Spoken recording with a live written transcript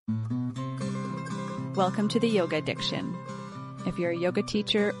Welcome to the Yoga Addiction. If you're a yoga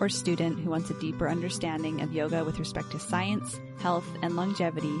teacher or student who wants a deeper understanding of yoga with respect to science, health, and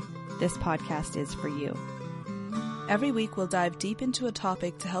longevity, this podcast is for you. Every week we'll dive deep into a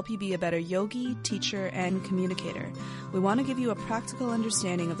topic to help you be a better yogi, teacher, and communicator. We want to give you a practical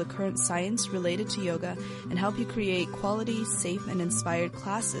understanding of the current science related to yoga and help you create quality, safe, and inspired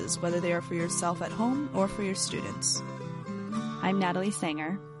classes, whether they are for yourself at home or for your students. I'm Natalie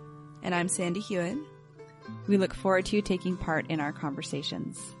Sanger. And I'm Sandy Hewitt. We look forward to you taking part in our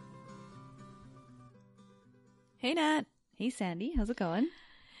conversations. Hey, Nat. Hey, Sandy. How's it going?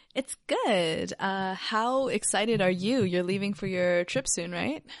 It's good. How excited are you? You're leaving for your trip soon,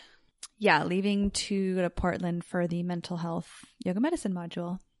 right? Yeah, leaving to go to Portland for the mental health yoga medicine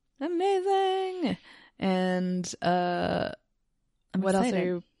module. Amazing. And what excited. else are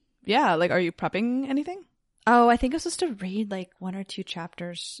you? Yeah, like, are you prepping anything? Oh, I think I was supposed to read like 1 or 2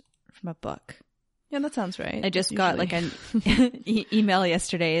 chapters from a book. Yeah, that sounds right. I just got like an email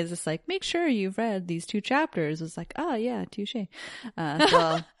yesterday. Is just like, make sure you've read these 2 chapters. It's like, oh yeah, touche. So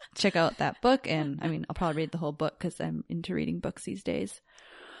I'll check out that book, and I mean, I'll probably read the whole book because I'm into reading books these days.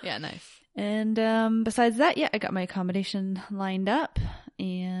 Yeah, nice. And besides that, yeah, I got my accommodation lined up,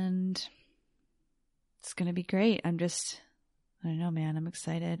 and it's gonna be great. I don't know, man. I'm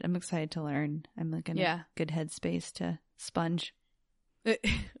excited. I'm excited to learn. I'm like in a good headspace to sponge.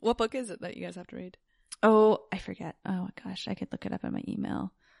 What book is it that you guys have to read? Oh, I forget. Oh gosh, I could look it up in my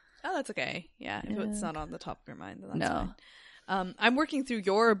email. Oh, that's okay. Yeah, if it's not on the top of your mind, then that's no. fine. I'm working through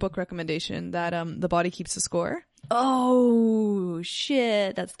your book recommendation that The Body Keeps the Score. Oh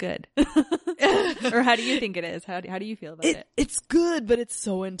shit, that's good. Or how do you think it is? How do you feel about it? It's good, but it's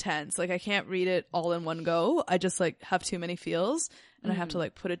so intense. Like, I can't read it all in one go. I just like have too many feels, and I have to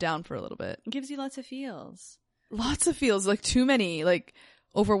like put it down for a little bit. It gives you lots of feels. Lots of feels, like too many, like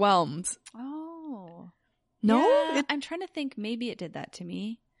overwhelmed. Oh. No? Yeah, I'm trying to think. Maybe it did that to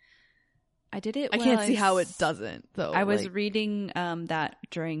me. I did it. I can't see how it doesn't, though. I was reading that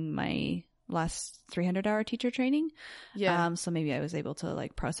during my last 300-hour teacher training. Yeah. So maybe I was able to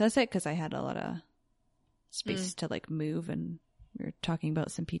like process it because I had a lot of space to like move, and we were talking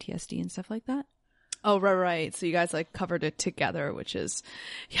about some PTSD and stuff like that. Oh, right. So you guys like covered it together, which is,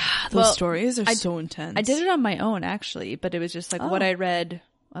 those stories are so intense. I did it on my own actually, but it was just like what I read,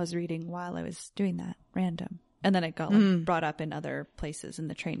 I was reading while I was doing that, random. And then it got like brought up in other places in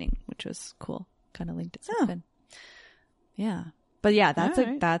the training, which was cool. Kind of linked itself in. Yeah. But yeah,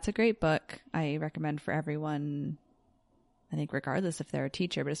 that's a great book. I recommend for everyone, I think, regardless if they're a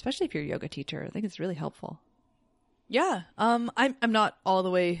teacher, but especially if you're a yoga teacher. I think it's really helpful. Yeah. I'm not all the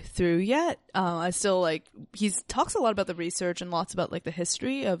way through yet. I still like, he talks a lot about the research and lots about like the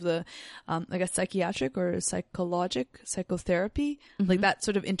history of the, I guess psychiatric or psychotherapy, like that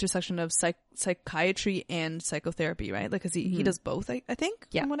sort of intersection of psychiatry and psychotherapy, right? Like, cause he does both, I think,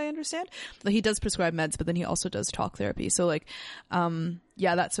 from what I understand. Like, he does prescribe meds, but then he also does talk therapy. So like,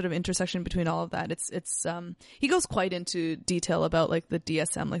 that sort of intersection between all of that. It's he goes quite into detail about like the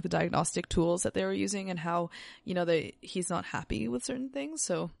DSM, like the diagnostic tools that they were using, and how, you know, he's not happy with certain things.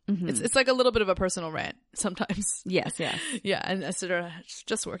 So it's like a little bit of a personal rant sometimes. Yes. Yeah. And I sort of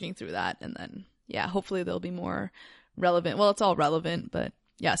just working through that, and then, hopefully they'll be more relevant. Well, it's all relevant, but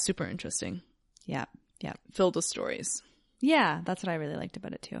super interesting. Yeah. Filled with stories. Yeah. That's what I really liked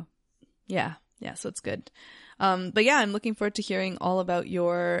about it too. Yeah. So it's good. But yeah, I'm looking forward to hearing all about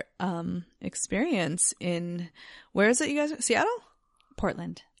your experience in, where is it you guys? Seattle?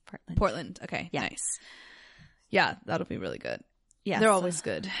 Portland. Okay. Yeah. Nice. Yeah, that'll be really good. Yeah. They're always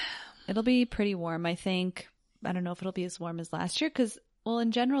good. It'll be pretty warm, I think. I don't know if it'll be as warm as last year because, well,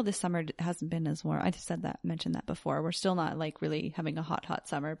 in general, this summer hasn't been as warm. I just mentioned that before. We're still not like really having a hot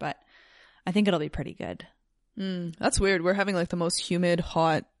summer, but I think it'll be pretty good. That's weird. We're having like the most humid,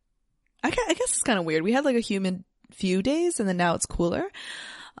 hot. I guess it's kind of weird. We had like a humid few days, and then now it's cooler.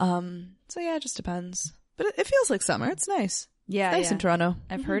 So yeah, it just depends. But it feels like summer. It's nice. Yeah, it's nice in Toronto.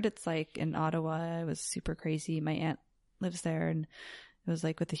 I've heard it's like in Ottawa, it was super crazy. My aunt lives there, and it was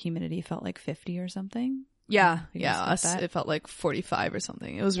like with the humidity, it felt like 50 or something. Yeah. It felt like 45 or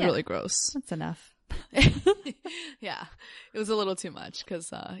something. It was really gross. That's enough. Yeah, it was a little too much because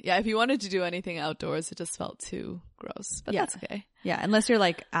if you wanted to do anything outdoors, it just felt too gross, but that's okay. Yeah, unless you're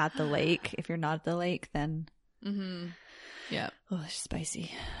like at the lake. If you're not at the lake, then yeah, it's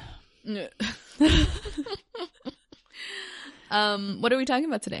spicy. What are we talking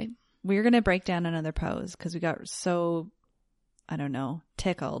about today? We're gonna break down another pose because we got so, I don't know,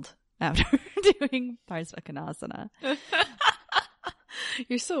 tickled after doing Virabhadrasana.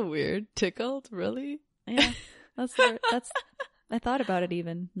 You're so weird. Tickled? Really? Yeah. That's I thought about it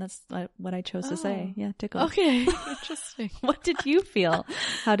even. That's what I chose to say. Yeah, tickled. Okay. Interesting. What did you feel?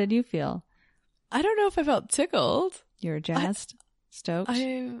 How did you feel? I don't know if I felt tickled. You were jazzed? Stoked?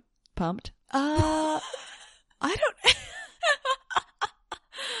 Pumped? I don't...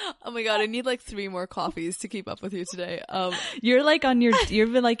 Oh my God, I need like 3 more coffees to keep up with you today. You're like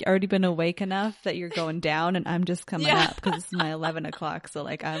you've been like already been awake enough that you're going down, and I'm just coming up because it's my 11 o'clock. So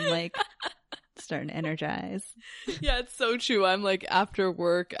like I'm like starting to energize. Yeah, it's so true. I'm like after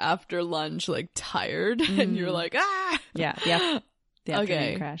work, after lunch, like tired, and you're like, ah. Yeah. The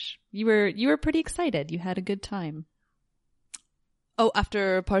afternoon crash. You were pretty excited. You had a good time. Oh,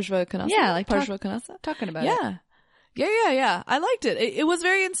 after Parshva-Kanasa? Yeah, like Parshva-Kanasa? Talking about it. Yeah. I liked it. It was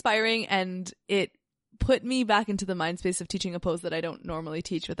very inspiring, and it put me back into the mind space of teaching a pose that I don't normally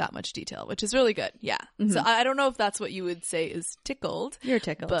teach with that much detail, which is really good. Yeah. Mm-hmm. So I don't know if that's what you would say is tickled. You're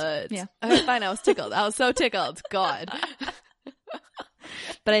tickled. But yeah. Okay, fine. I was tickled. I was so tickled. God.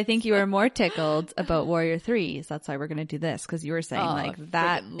 But I think you were more tickled about Warrior Threes. That's why we're going to do this, because you were saying like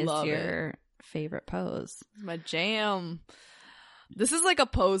that is your favorite pose. My jam. This is like a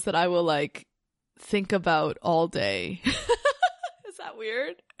pose that I will like think about all day. Is that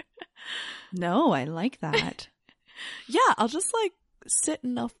weird? No, I like that. Yeah, I'll just like sit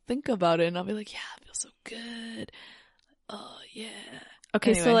and I'll think about it, and I'll be like, yeah, it feels so good. Oh yeah.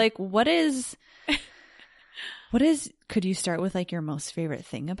 Okay, anyway. So like could you start with like your most favorite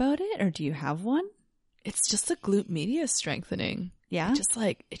thing about it, or do you have one? It's just the glute medius strengthening. Yeah.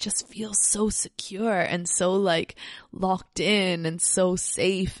 It just feels so secure and so like locked in and so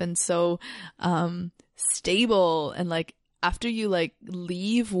safe and so stable, and like after you like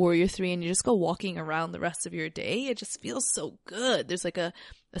leave Warrior 3 and you just go walking around the rest of your day, it just feels so good. There's like a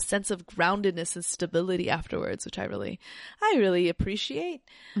sense of groundedness and stability afterwards, which I really appreciate.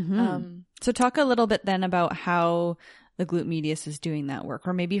 Mm-hmm. So talk a little bit then about how the glute medius is doing that work,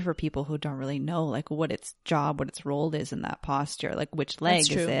 or maybe for people who don't really know like what its job, what its role is in that posture, like which leg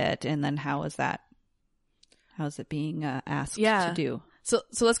is it, and then how is it being asked to do? So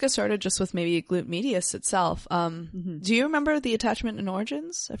let's get started just with maybe glute medius itself. Do you remember the attachment and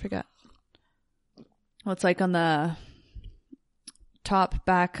origins? I forgot. Well, it's like on the top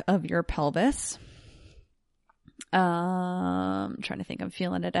back of your pelvis. I'm trying to think. I'm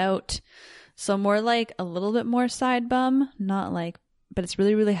feeling it out. So more like a little bit more side bum, not like, but it's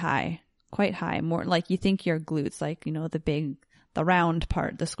really, really high, quite high. More like you think your glutes, like, you know, the round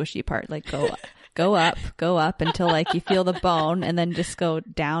part, the squishy part, like go up until like you feel the bone, and then just go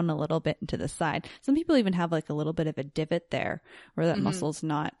down a little bit into the side. Some people even have like a little bit of a divot there where that muscle's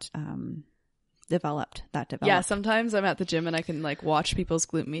not developed. Yeah, sometimes I'm at the gym and I can like watch people's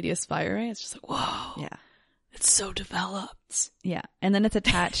glute medius firing. It's just like, whoa. Yeah. It's so developed. Yeah. And then it's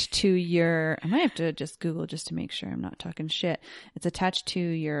attached to your, I might have to just Google just to make sure I'm not talking shit. It's attached to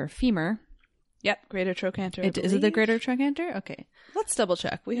your femur. Yep. Greater trochanter. Is it the greater trochanter? Okay. Let's double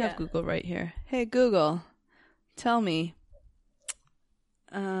check. We have Google right here. Hey, Google, tell me.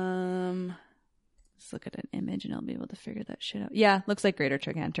 Let's look at an image and I'll be able to figure that shit out. Yeah. Looks like greater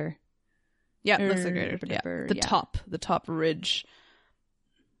trochanter. Yeah. Looks like greater. Yeah. The top ridge.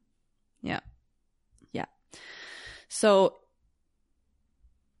 Yeah. So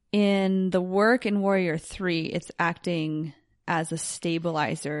in the work in Warrior 3, it's acting as a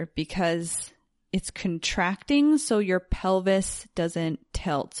stabilizer because it's contracting so your pelvis doesn't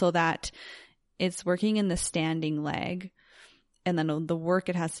tilt, so that it's working in the standing leg. And then the work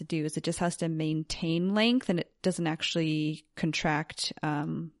it has to do is it just has to maintain length, and it doesn't actually contract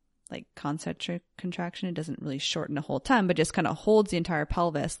like concentric contraction. It doesn't really shorten the whole time, but just kind of holds the entire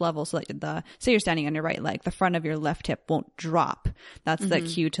pelvis level. So like say you're standing on your right leg, the front of your left hip won't drop. That's the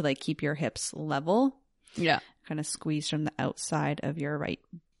cue to like keep your hips level. Yeah. Kind of squeeze from the outside of your right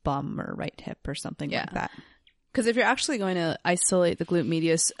bum or right hip or something like that. Because if you're actually going to isolate the glute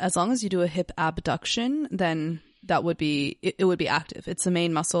medius, as long as you do a hip abduction, then that would be, it would be active. It's the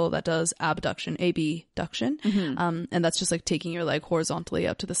main muscle that does abduction, abduction. And that's just like taking your leg horizontally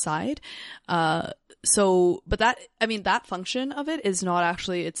out to the side. But that function of it is not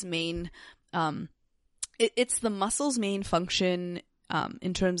actually its main, it's the muscle's main function,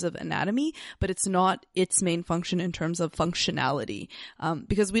 in terms of anatomy, but it's not its main function in terms of functionality.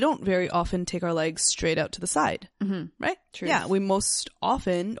 Because we don't very often take our legs straight out to the side, right? True. Yeah. We most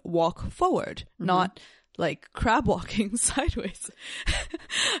often walk forward, not like crab walking sideways.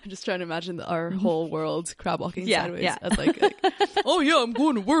 I'm just trying to imagine our whole world crab walking sideways. Yeah. As like, oh yeah, I'm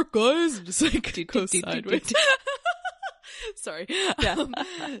going to work, guys. Just like go sideways. Sorry. Yeah.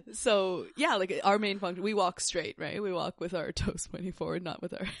 So yeah, like our main function, we walk straight, right? We walk with our toes pointing forward, not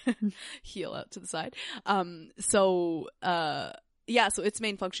with our heel out to the side. Yeah, so its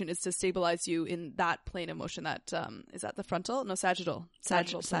main function is to stabilize you in that plane of motion. That is that the frontal? No, sagittal.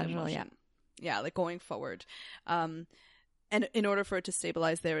 Sagittal plane of motion. Yeah, like going forward. And in order for it to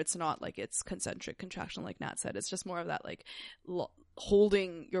stabilize there, it's not like it's concentric contraction like Nat said. It's just more of that like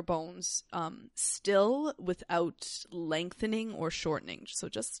holding your bones still without lengthening or shortening. So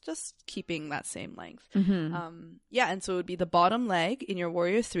just keeping that same length. Yeah, and so it would be the bottom leg in your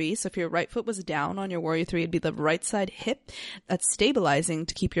Warrior 3. So if your right foot was down on your Warrior 3, it'd be the right side hip that's stabilizing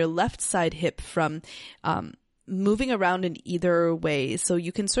to keep your left side hip from moving around in either way. So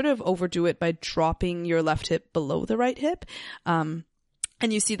you can sort of overdo it by dropping your left hip below the right hip.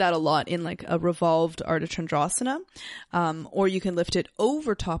 And you see that a lot in like a revolved Ardha Chandrasana. Or you can lift it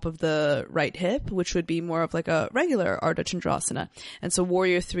over top of the right hip, which would be more of like a regular Ardha Chandrasana. And so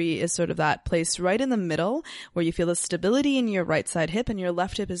Warrior 3 is sort of that place right in the middle where you feel the stability in your right side hip and your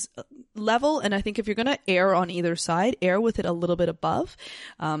left hip is level. And I think if you're going to err on either side, err with it a little bit above,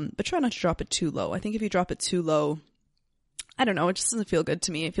 but try not to drop it too low. I think if you drop it too low, I don't know, it just doesn't feel good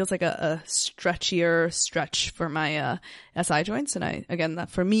to me. It feels like a stretchier stretch for my SI joints. And that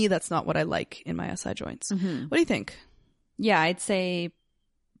for me, that's not what I like in my SI joints. What do you think? Yeah, I'd say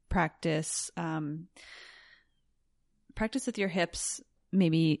practice with your hips,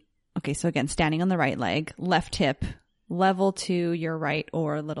 maybe. Okay, so again, standing on the right leg, left hip level to your right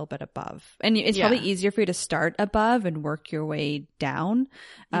or a little bit above. And it's probably easier for you to start above and work your way down.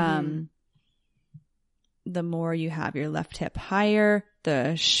 The more you have your left hip higher,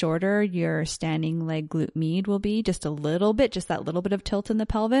 the shorter your standing leg glute med will be, just that little bit of tilt in the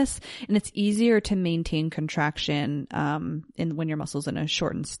pelvis. And it's easier to maintain contraction when your muscle's in a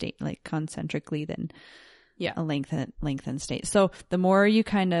shortened state, like concentrically, than a lengthened state. So the more you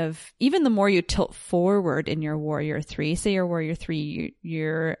even the more you tilt forward in your Warrior 3, say your Warrior 3,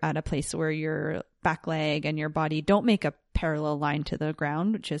 you're at a place where your back leg and your body don't make a parallel line to the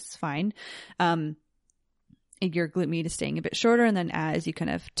ground, which is fine. Your glute med is staying a bit shorter, and then as you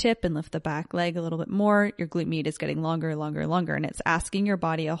kind of tip and lift the back leg a little bit more, your glute med is getting longer, and it's asking your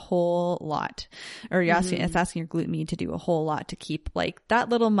body a whole lot, or it's asking your glute med to do a whole lot to keep like that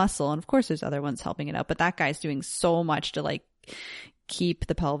little muscle. And of course, there's other ones helping it out, but that guy's doing so much to like keep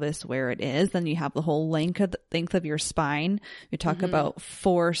the pelvis where it is. Then you have the whole length of your spine. You talk about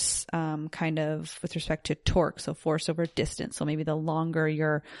force, kind of with respect to torque. So force over distance. So maybe the longer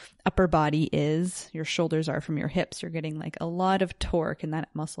your upper body is, your shoulders are from your hips, you're getting like a lot of torque, and that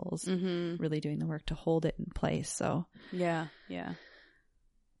muscle's really doing the work to hold it in place. So yeah.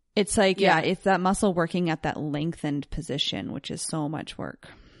 It's like, it's that muscle working at that lengthened position, which is so much work.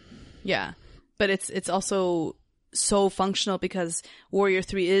 Yeah. But it's also so functional because Warrior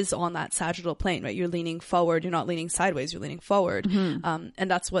 3 is on that sagittal plane, right? You're leaning forward. You're not leaning sideways. You're leaning forward. And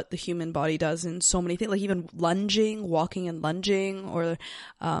that's what the human body does in so many things, like even lunging, walking and lunging, or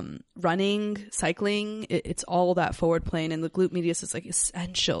running, cycling. It's all that forward plane. And the glute medius is like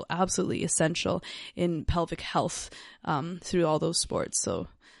essential, absolutely essential in pelvic health through all those sports. So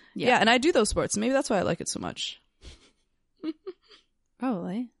yeah, and I do those sports. Maybe that's why I like it so much.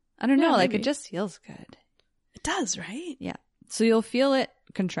 Probably. I don't know. Like, it just feels good. It does, right? Yeah. So you'll feel it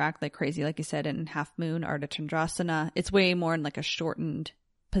contract like crazy, like you said, in half moon, Ardha Chandrasana. It's way more in like a shortened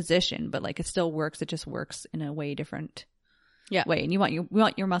position, but like it still works. It just works in a way different way. And we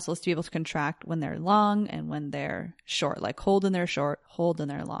want your muscles to be able to contract when they're long and when they're short, like hold when they're short, hold when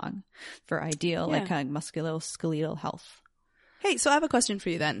they're long, for ideal like kind of musculoskeletal health. Hey, so I have a question for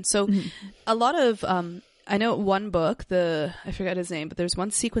you then. So a lot of I know one book, I forget his name, but there's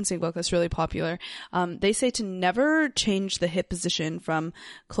one sequencing book that's really popular. They say to never change the hip position from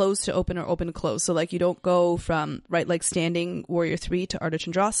closed to open or open to closed. So like you don't go from right leg standing Warrior 3 to Ardha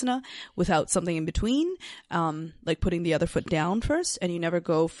Chandrasana without something in between, like putting the other foot down first, and you never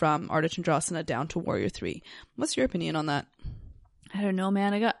go from Ardha Chandrasana down to Warrior 3. What's your opinion on that? I don't know,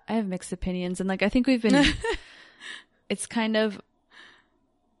 man. I have mixed opinions, and like I think we've been it's kind of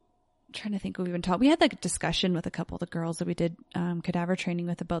trying to think what we've been taught. We had like a discussion with a couple of the girls that we did cadaver training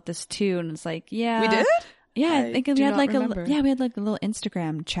with about this too, and it's like, we did. Yeah, I think we had like we had like a little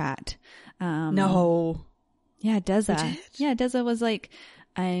Instagram chat. No. Yeah, Deza. Yeah, Deza was like,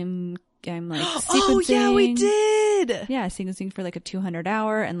 I'm like sequencing. Oh yeah, we did. Yeah, sequencing for like a 200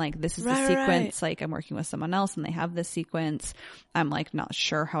 hour, and like this is the sequence. Like I'm working with someone else, and they have this sequence. I'm like not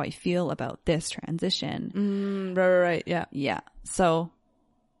sure how I feel about this transition. Right. Yeah. So,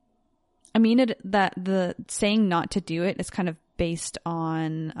 I mean, the saying not to do it is kind of based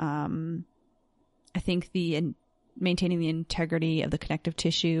on, I think the maintaining the integrity of the connective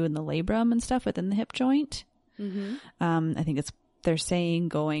tissue and the labrum and stuff within the hip joint. I think they're saying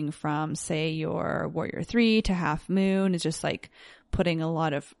going from, say, your Warrior 3 to Half Moon is just like putting a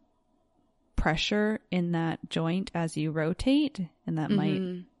lot of pressure in that joint as you rotate, and that might,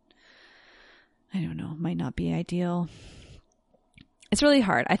 I don't know, might not be ideal. It's really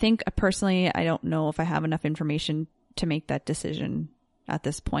hard. I think personally, I don't know if I have enough information to make that decision at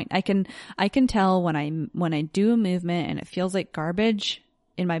this point. I can tell when I do a movement and it feels like garbage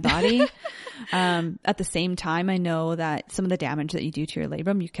in my body. At the same time, I know that some of the damage that you do to your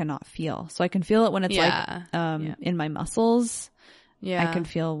labrum, you cannot feel. So I can feel it when it's in my muscles. Yeah. I can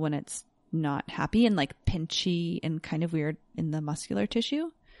feel when it's not happy and like pinchy and kind of weird in the muscular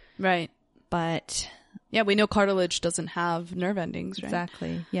tissue. Right. But yeah, we know cartilage doesn't have nerve endings, right?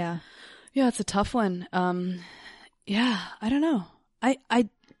 Exactly. Yeah. Yeah, it's a tough one. Yeah, I don't know. I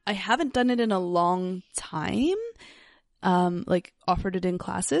haven't done it in a long time. Like offered it in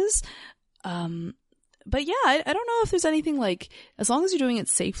classes. But yeah, I don't know if there's anything like, as long as you're doing it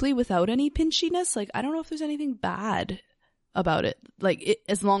safely without any pinchiness, like I don't know if there's anything bad about it. Like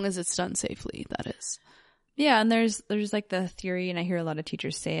as long as it's done safely, that is. Yeah, and there's like the theory, and I hear a lot of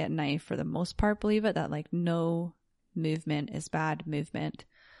teachers say it, and I for the most part believe it, that like no movement is bad movement.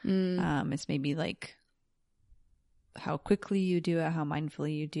 It's maybe like how quickly you do it, how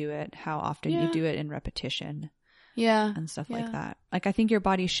mindfully you do it, how often you do it in repetition. Yeah. And stuff like that. Like, I think your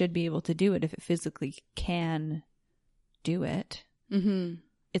body should be able to do it if it physically can do it. Mm-hmm.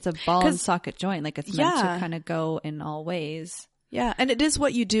 It's a ball and socket joint. Like, it's meant to kind of go in all ways. Yeah. And it is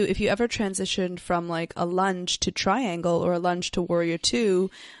what you do. If you ever transitioned from like a lunge to triangle or a lunge to Warrior 2,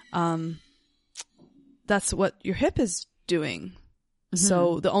 that's what your hip is doing. Mm-hmm.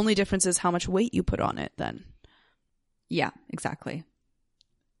 So the only difference is how much weight you put on it then. Yeah, exactly.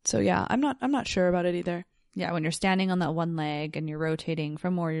 So yeah, I'm not sure about it either. Yeah, when you're standing on that one leg and you're rotating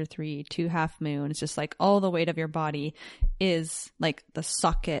from Warrior 3 to Half Moon, it's just like all the weight of your body is like the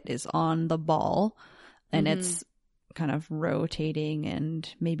socket is on the ball and it's kind of rotating,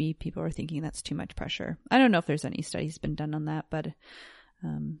 and maybe people are thinking that's too much pressure. I don't know if there's any studies been done on that, but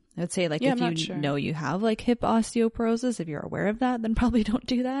I would say like if you know you have like hip osteoporosis, if you're aware of that, then probably don't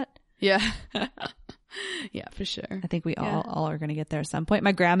do that. Yeah. Yeah, for sure. I think we all are going to get there at some point.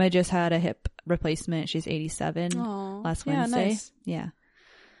 My grandma just had a hip replacement. She's 87 last Wednesday. Nice. Yeah.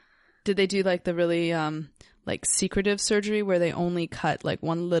 Did they do like the really like secretive surgery where they only cut like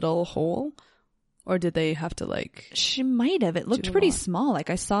one little hole? Or did they have to like... She might have. It looked pretty small. Like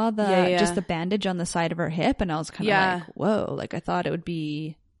I saw just the bandage on the side of her hip, and I was kind of like, whoa. Like I thought it would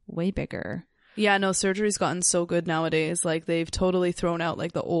be way bigger. Yeah, no, surgery's gotten so good nowadays. Like they've totally thrown out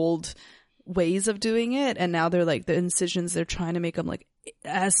like the old ways of doing it, and now they're like the incisions, they're trying to make them like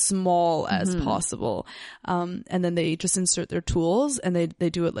as small as possible, and then they just insert their tools and they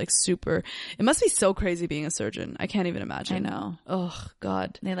do it like super. It must be so crazy being a surgeon. I can't even imagine. I know. Oh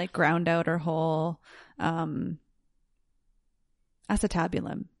god. They like ground out her whole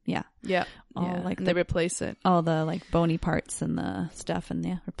acetabulum. Yeah Like they replace it, all the like bony parts and the stuff, and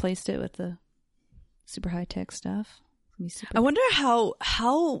replaced it with the super high tech stuff. I wonder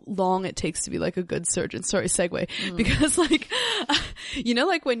how long it takes to be like a good surgeon. Sorry, segue. Because like, you know,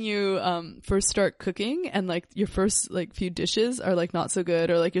 like when you first start cooking and like your first like few dishes are like not so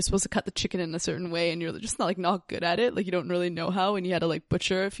good, or like you're supposed to cut the chicken in a certain way and you're just not good at it. Like you don't really know how, and you had to like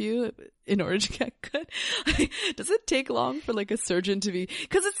butcher a few in order to get good. Like, does it take long for like a surgeon to be,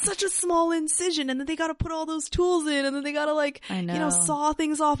 because it's such a small incision, and then they got to put all those tools in, and then they got to like, you know, saw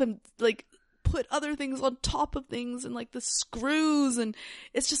things off and like put other things on top of things, and like the screws, and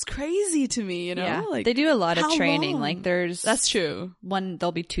it's just crazy to me, you know. Yeah. Like they do a lot of training. Long? Like that's true.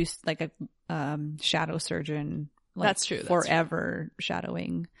 There'll be two, like a shadow surgeon. Like, that's true. Forever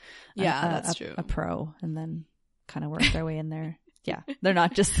shadowing. Yeah, that's true. A pro, and then kind of work their way in there. Yeah, they're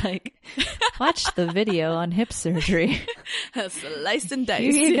not just like, watch the video on hip surgery. Slice and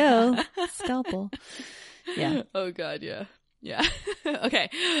dice. Here you go, scalpel. Yeah. Oh god, yeah. Yeah.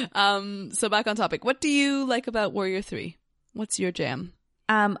 Okay. So back on topic. What do you like about Warrior 3? What's your jam?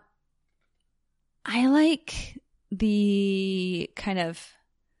 I like the kind of,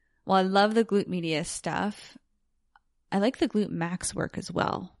 I love the glute medius stuff. I like the glute max work as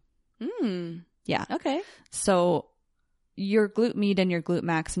well. Yeah. Okay. So your glute med and your glute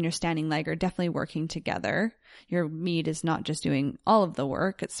max and your standing leg are definitely working together. Your med is not just doing all of the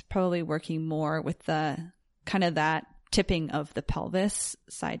work. It's probably working more with the kind of that tipping of the pelvis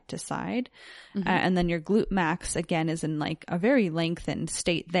side to side. And then your glute max again is in like a very lengthened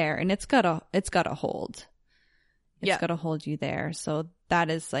state there, and it's got to hold. It's got to hold you there. So that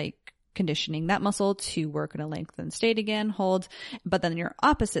is like conditioning that muscle to work in a lengthened state again, hold. But then your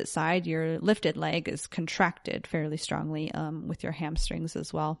opposite side, your lifted leg, is contracted fairly strongly with your hamstrings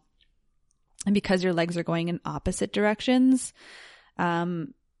as well. And because your legs are going in opposite directions,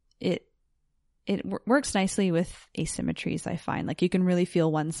 it works nicely with asymmetries, I find. Like you can really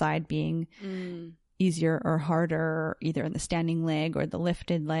feel one side being easier or harder, either in the standing leg or the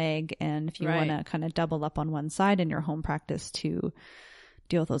lifted leg. And if you want to kind of double up on one side in your home practice to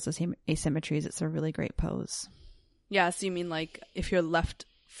deal with those asymmetries, it's a really great pose. Yeah, so you mean like if your left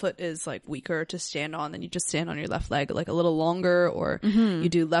foot is like weaker to stand on, then you just stand on your left leg like a little longer, or you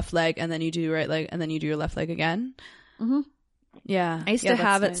do left leg and then you do right leg and then you do your left leg again. Yeah, I used to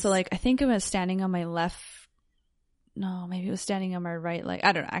have it. Nice. So like I think I was standing on my left. No, maybe it was standing on my right leg.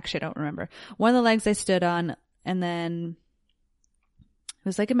 I don't know. Actually, I don't remember. One of the legs I stood on, and then it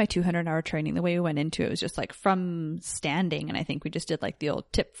was like in my 200-hour training, the way we went into it was just like from standing. And I think we just did like the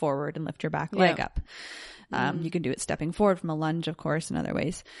old tip forward and lift your back leg up. You can do it stepping forward from a lunge, of course, and other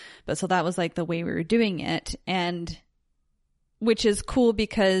ways. But so that was like the way we were doing it. And which is cool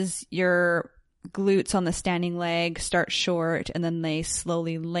because your glutes on the standing leg start short and then they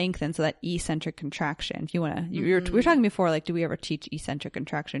slowly lengthen. So that eccentric contraction, if you want to, we were talking before, like, do we ever teach eccentric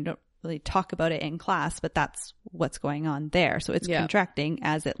contraction? Don't really talk about it in class, but that's what's going on there. So it's contracting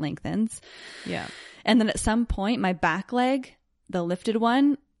as it lengthens. Yeah. And then at some point, my back leg, the lifted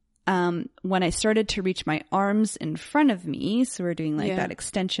one, when I started to reach my arms in front of me, so we're doing like that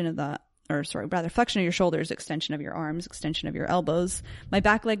extension of the, or sorry, rather flexion of your shoulders, extension of your arms, extension of your elbows, my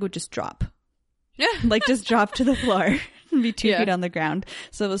back leg would just drop. Yeah. Like just drop to the floor and be 2 feet on the ground.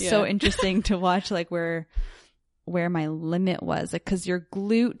 So it was so interesting to watch like where my limit was, like, cause your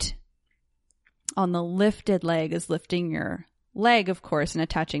glute on the lifted leg is lifting your leg, of course, and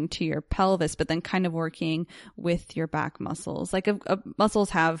attaching to your pelvis, but then kind of working with your back muscles. Like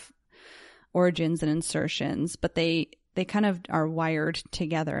muscles have origins and insertions, but they kind of are wired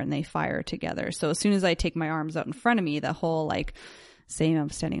together and they fire together. So as soon as I take my arms out in front of me, the whole like, same, I'm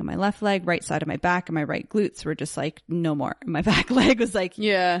standing on my left leg, right side of my back, and my right glutes were just like, no more. My back leg was like,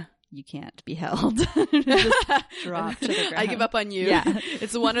 you can't be held. Just drop to the ground. I give up on you. Yeah.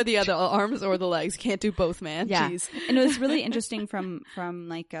 It's one or the other, arms or the legs. Can't do both, man. Yeah. Jeez. And it was really interesting from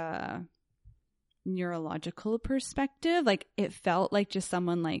like a neurological perspective. Like it felt like just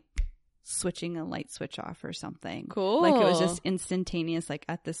someone like switching a light switch off or something. Cool. Like it was just instantaneous. Like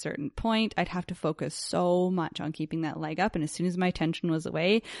at this certain point, I'd have to focus so much on keeping that leg up. And as soon as my attention was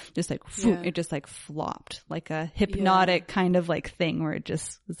away, just like, it just like flopped like a hypnotic kind of like thing where it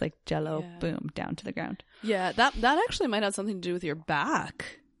just was like jello, boom, down to the ground. Yeah. That actually might have something to do with your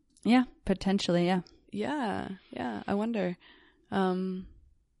back. Yeah. Potentially. Yeah. Yeah. Yeah. I wonder.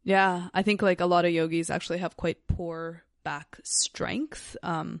 Yeah. I think like a lot of yogis actually have quite poor back strength.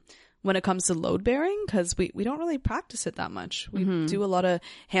 When it comes to load bearing, because we don't really practice it that much. We do a lot of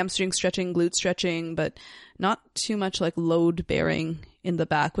hamstring stretching, glute stretching, but not too much like load bearing in the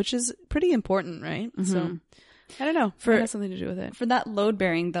back, which is pretty important, right? So I don't know. It has something to do with it. For that load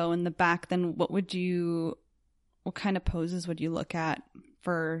bearing though in the back, then what kind of poses would you look at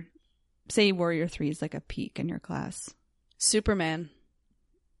for, say, Warrior 3 is like a peak in your class? Superman.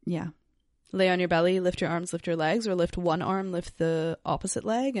 Yeah. Lay on your belly, lift your arms, lift your legs, or lift one arm, lift the opposite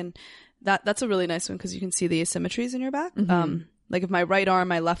leg. And that's a really nice one because you can see the asymmetries in your back. Like if my right arm,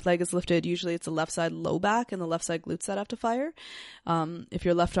 my left leg is lifted, usually it's the left side low back and the left side glutes that have to fire. If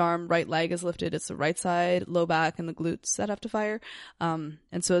your left arm, right leg is lifted, it's the right side low back and the glutes that have to fire. And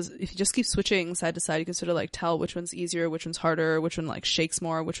so if you just keep switching side to side, you can sort of like tell which one's easier, which one's harder, which one like shakes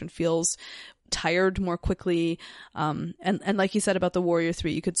more, which one feels tired more quickly. And like you said about the Warrior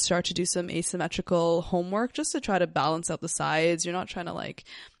 3, you could start to do some asymmetrical homework just to try to balance out the sides. You're not trying to like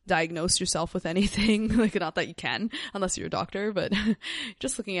diagnose yourself with anything, like not that you can unless you're a doctor, but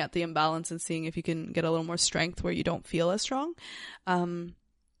just looking at the imbalance and seeing if you can get a little more strength where you don't feel as strong.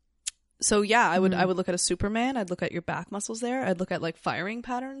 So yeah, I would look at a Superman. I'd look at your back muscles there. I'd look at like firing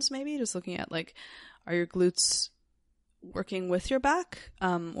patterns, maybe just looking at like, are your glutes working with your back?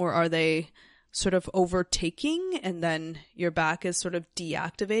 Or are they sort of overtaking and then your back is sort of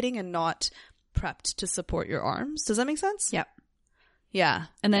deactivating and not prepped to support your arms? Does that make sense? Yep. Yeah.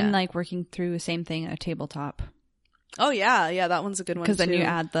 And then like working through the same thing at a tabletop. Oh yeah. Yeah. That one's a good one too. Because then you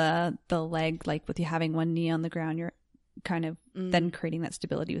add the leg, like with you having one knee on the ground, you're kind of then creating that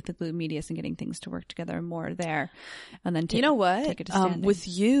stability with the glute medius and getting things to work together more there. And then you know what? Take it to standing. With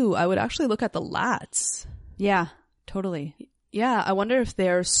you, I would actually look at the lats. Yeah, totally. Yeah. I wonder if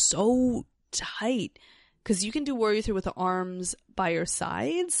they're so tight because you can do Warrior 3 with the arms by your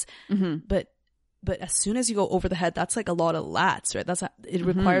sides, but but as soon as you go over the head, that's like a lot of lats, right? It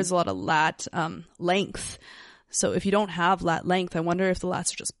requires a lot of lat length. So if you don't have lat length, I wonder if the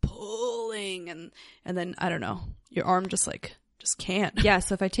lats are just pulling and then, I don't know, your arm just can't. Yeah.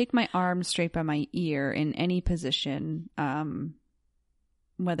 So if I take my arm straight by my ear in any position,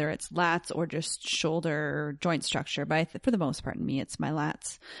 whether it's lats or just shoulder joint structure, but for the most part in me, it's my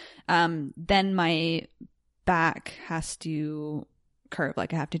lats, then my back has to curve.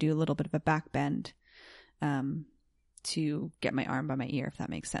 Like I have to do a little bit of a back bend to get my arm by my ear, if that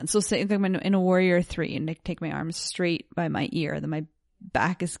makes sense. So say I'm in a warrior 3 and I take my arm straight by my ear, then my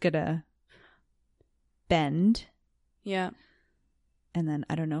back is gonna bend. Yeah. And then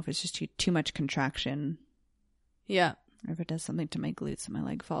I don't know if it's just too much contraction. Yeah. Or if it does something to my glutes and my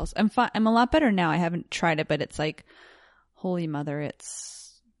leg falls. I'm fine. I'm a lot better now. I haven't tried it, but it's like, holy mother,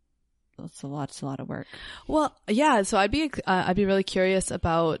 it's a lot of work. Well, yeah. So I'd be really curious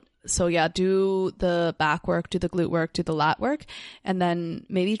about. So yeah, do the back work, do the glute work, do the lat work, and then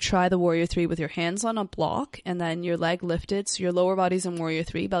maybe try the warrior 3 with your hands on a block and then your leg lifted. So your lower body's in warrior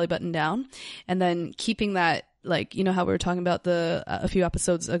 3, belly button down, and then keeping that, like, you know how we were talking about a few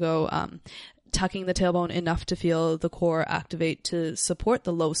episodes ago, tucking the tailbone enough to feel the core activate to support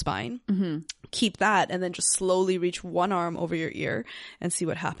the low spine. Mm-hmm. Keep that, and then just slowly reach one arm over your ear and see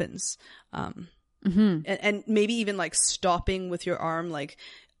what happens. And maybe even like stopping with your arm like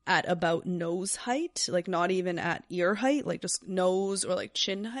at about nose height, like not even at ear height, like just nose or like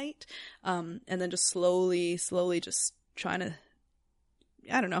chin height. And then just slowly just trying to,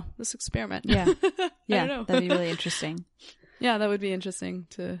 I don't know, just experiment. Yeah. Yeah. I don't know. That'd be really interesting. Yeah, that would be interesting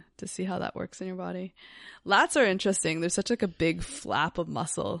to see how that works in your body. Lats are interesting. There's such like a big flap of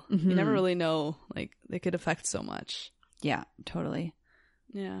muscle. Mm-hmm. You never really know, like they could affect so much. Yeah, totally.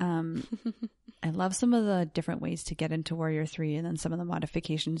 Yeah. I love some of the different ways to get into warrior 3 and then some of the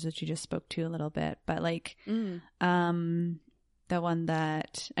modifications that you just spoke to a little bit. But like the one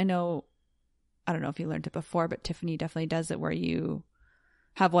that I know, I don't know if you learned it before, but Tiffany definitely does it where you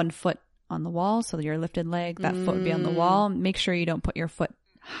have one foot on the wall. So your lifted leg, that foot would be on the wall. Make sure you don't put your foot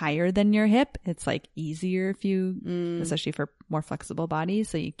higher than your hip. It's like easier if you, especially for more flexible bodies.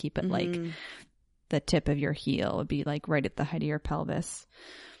 So you keep it like the tip of your heel would be like right at the height of your pelvis.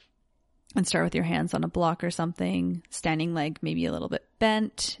 And start with your hands on a block or something, standing leg maybe a little bit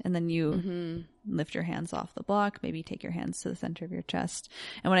bent, and then you lift your hands off the block, maybe take your hands to the center of your chest.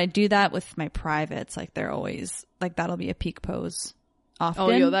 And when I do that with my privates, like they're always, like that'll be a peak pose often. Oh,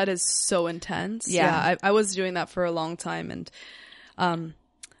 yo, that is so intense. Yeah, I was doing that for a long time, and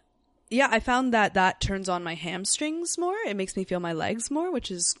yeah, I found that turns on my hamstrings more. It makes me feel my legs more, which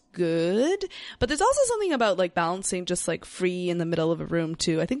is good. But there's also something about like balancing just like free in the middle of a room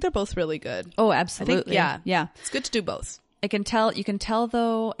too. I think they're both really good. Oh, absolutely. I think, yeah. It's good to do both. You can tell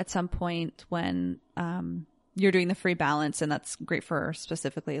though at some point when you're doing the free balance, and that's great for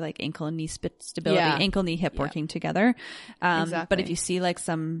specifically like ankle and knee stability, ankle, knee, hip working together. Exactly. But if you see like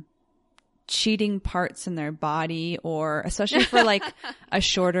some cheating parts in their body, or especially for like a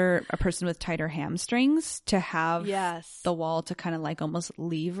person with tighter hamstrings, to have the wall to kind of like almost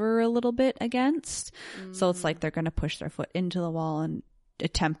lever a little bit against. So it's like they're going to push their foot into the wall and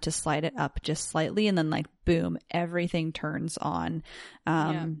attempt to slide it up just slightly, and then like boom, everything turns on.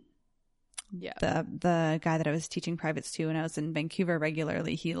 The guy that I was teaching privates to when I was in Vancouver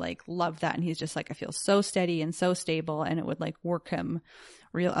regularly, he like loved that, and he's just like, I feel so steady and so stable, and it would like work him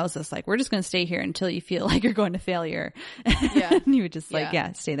real. I was just like, we're just going to stay here until you feel like you're going to failure. Yeah. And he would just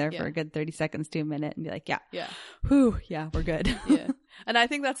like, stay there for a good 30 seconds to a minute and be like, whew, we're good. Yeah. And I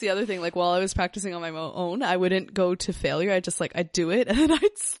think that's the other thing. Like while I was practicing on my own, I wouldn't go to failure. I just like, I'd do it and then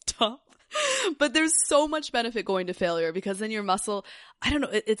I'd stop. But there's so much benefit going to failure, because then your muscle, I don't know,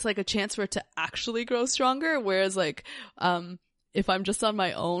 it's like a chance for it to actually grow stronger. Whereas like, if I'm just on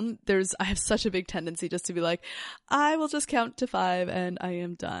my own, I have such a big tendency just to be like, I will just count to 5 and I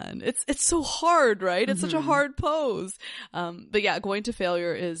am done. It's so hard, right? It's such a hard pose. But yeah, going to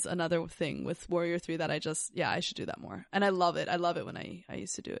failure is another thing with Warrior 3 that I should do that more. And I love it. I love it when I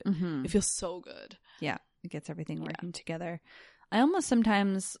used to do it. It feels so good. Yeah. It gets everything working together. I almost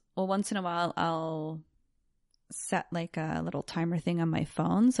sometimes, once in a while, I'll set like a little timer thing on my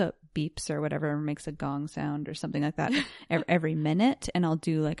phone so it beeps or whatever, makes a gong sound or something like that every minute, and I'll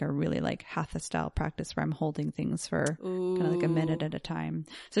do like a really like hatha style practice where I'm holding things for kind of like a minute at a time,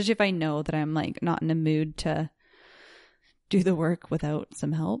 especially if I know that I'm like not in a mood to do the work without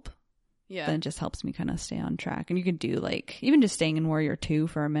some help. Then it just helps me kind of stay on track. And you can do like even just staying in Warrior 2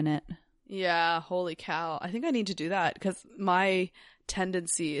 for a minute. Yeah, holy cow. I think I need to do that, because my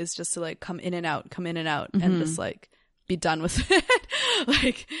tendency is just to like come in and out and just like be done with it.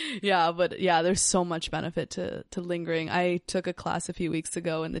 Like, yeah, but yeah, there's so much benefit to lingering. I took a class a few weeks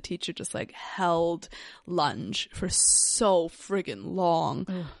ago and the teacher just like held lunge for so friggin' long.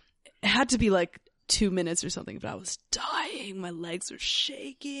 Ugh. It had to be like 2 minutes or something, but I was dying. My legs were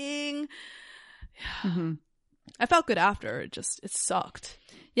shaking. Yeah. Mm-hmm. I felt good after. It sucked.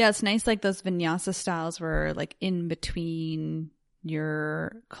 Yeah, it's nice. Like those vinyasa styles were like in between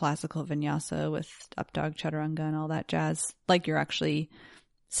your classical vinyasa with up dog, chaturanga, and all that jazz. Like you're actually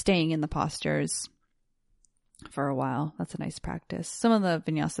staying in the postures for a while. That's a nice practice. Some of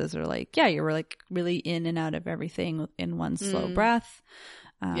the vinyasas are like, yeah, you're like really in and out of everything in one slow breath.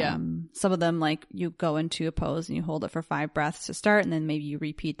 Some of them, like you go into a pose and you hold it for 5 breaths to start, and then maybe you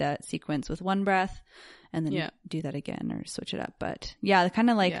repeat that sequence with 1 breath. And then do that again or switch it up. But yeah, I kind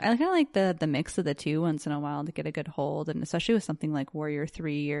of like the mix of the two once in a while to get a good hold. And especially with something like Warrior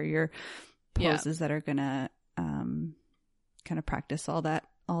 3 or your poses that are going to kind of practice all that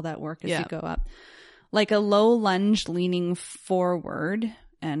work as you go up. Like a low lunge leaning forward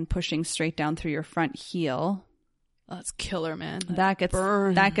and pushing straight down through your front heel. Oh, that's killer, man. That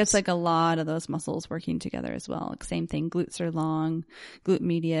gets like a lot of those muscles working together as well. Like same thing. Glutes are long, glute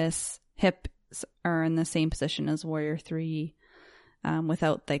medius, hip are in the same position as Warrior 3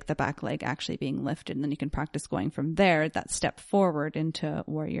 without like the back leg actually being lifted. And then you can practice going from there, that step forward into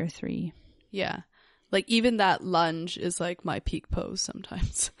Warrior 3. Yeah. Like even that lunge is like my peak pose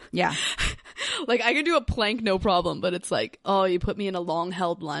sometimes. Yeah. Like I can do a plank no problem, but it's like, oh, you put me in a long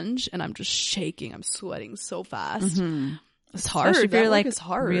held lunge and I'm just shaking. I'm sweating so fast. Mm-hmm. It's hard. Especially if you're like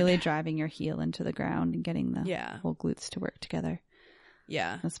really driving your heel into the ground and getting the whole glutes to work together.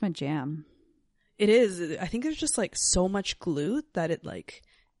 Yeah. That's my jam. It is. I think there's just like so much glute that it's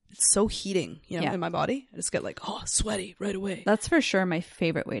so heating, in my body. I just get like, sweaty right away. That's for sure my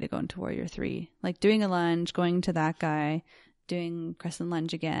favorite way to go into Warrior 3. Like doing a lunge, going to that guy, doing crescent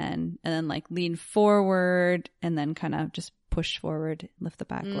lunge again, and then like lean forward and then kind of just push forward, lift the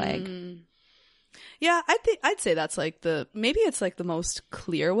back leg. Yeah, I'd say that's like maybe it's like the most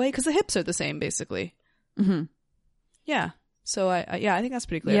clear way because the hips are the same basically. Mm-hmm. Yeah. So I think that's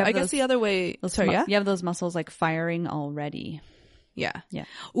pretty clear. I guess the other way. You have those muscles like firing already. Yeah. Yeah.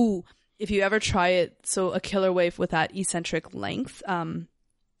 Ooh, if you ever try it, so a killer way with that eccentric length,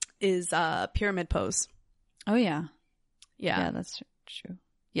 is pyramid pose. Oh yeah. Yeah, that's true.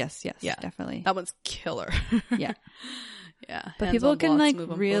 Yes, definitely. That one's killer. Yeah. Yeah. But people can like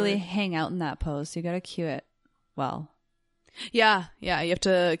really hang out in that pose. So you got to cue it well. Yeah. You have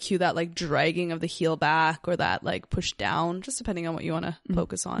to cue that like dragging of the heel back or that like push down, just depending on what you want to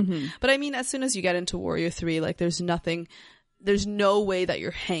focus on. Mm-hmm. But I mean, as soon as you get into Warrior 3, like there's no way that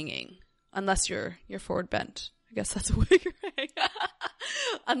you're hanging unless you're forward bent. I guess that's the way you're hanging.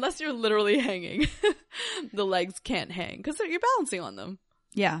 Unless you're literally hanging. The legs can't hang because you're balancing on them.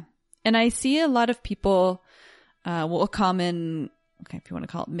 Yeah. And I see a lot of people, if you want to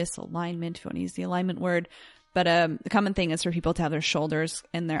call it misalignment, if you want to use the alignment word. But the common thing is for people to have their shoulders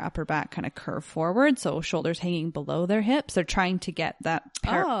and their upper back kind of curve forward. So shoulders hanging below their hips. They're trying to get that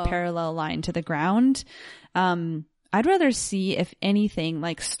parallel line to the ground. I'd rather see, if anything,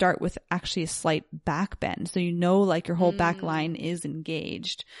 like start with actually a slight back bend. So like your whole back line is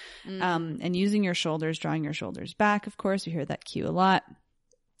engaged. And using your shoulders, drawing your shoulders back, of course, you hear that cue a lot.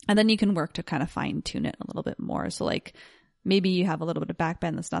 And then you can work to kind of fine tune it a little bit more. So like maybe you have a little bit of back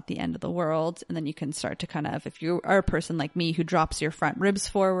bend that's not the end of the world. And then you can start to kind of, if you are a person like me who drops your front ribs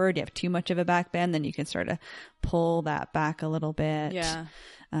forward, you have too much of a back bend, then you can start to pull that back a little bit. Yeah.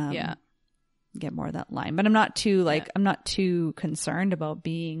 Get more of that line. But I'm not too concerned about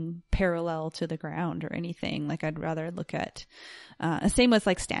being parallel to the ground or anything. Like I'd rather look at, same with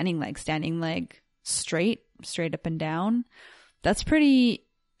like standing leg straight up and down. That's pretty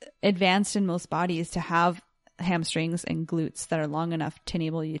advanced in most bodies to have hamstrings and glutes that are long enough to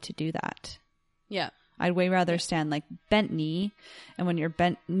enable you to do that. Yeah. I'd way rather stand like bent knee. And when your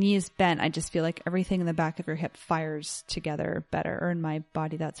knee is bent, I just feel like everything in the back of your hip fires together better. Or in my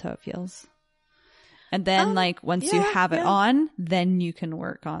body, that's how it feels. And then once you have it on, then you can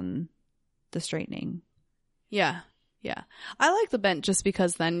work on the straightening. Yeah. Yeah. I like the bent just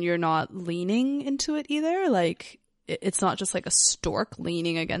because then you're not leaning into it either. Like it's not just like a stork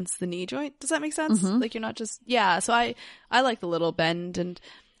leaning against the knee joint. Does that make sense? Mm-hmm. Like you're not just, so I like the little bend, and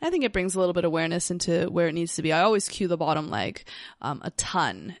I think it brings a little bit of awareness into where it needs to be. I always cue the bottom leg a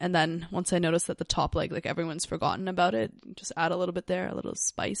ton. And then once I notice that the top leg, like everyone's forgotten about it, just add a little bit there, a little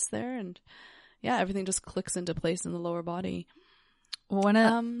spice there. And everything just clicks into place in the lower body. I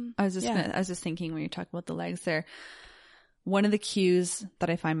was just thinking when you're talking about the legs there, one of the cues that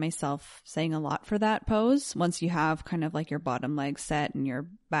I find myself saying a lot for that pose, once you have kind of like your bottom leg set and your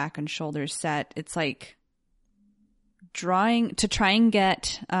back and shoulders set, it's like try and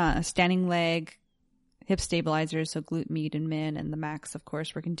get a standing leg, hip stabilizers, so glute med and min, and the max, of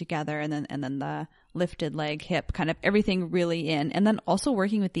course, working together, and then the lifted leg, hip, kind of everything really in, and then also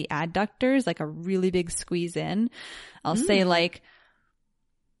working with the adductors, like a really big squeeze in. I'll say like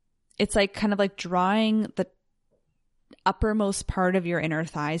it's like kind of like drawing the uppermost part of your inner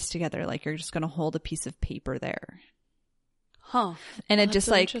thighs together, like you're just going to hold a piece of paper there. And it just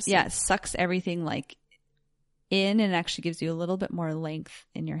like, sucks everything like in, and actually gives you a little bit more length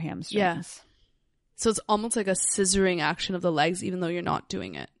in your hamstrings. Yeah. So it's almost like a scissoring action of the legs, even though you're not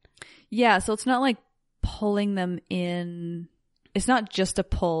doing it. Yeah. So it's not like pulling them in. It's not just a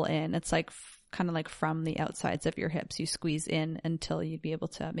pull in. It's like kind of like from the outsides of your hips, you squeeze in until you'd be able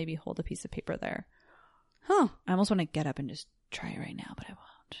to maybe hold a piece of paper there. I almost want to get up and just try it right now, but I won't.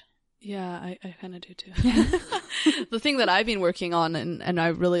 Yeah, I kind of do too. The thing that I've been working on and I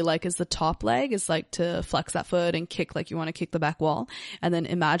really like is the top leg, is like to flex that foot and kick like you want to kick the back wall. And then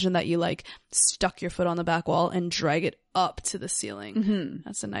imagine that you like stuck your foot on the back wall and drag it up to the ceiling. Mm-hmm.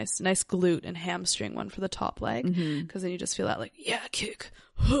 That's a nice glute and hamstring one for the top leg. Because then you just feel that like, kick,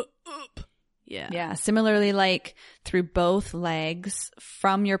 up. Yeah. Similarly, like through both legs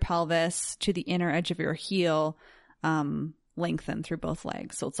from your pelvis to the inner edge of your heel, lengthen through both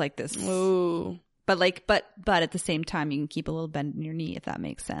legs. So it's like this. Ooh. But at the same time, you can keep a little bend in your knee, if that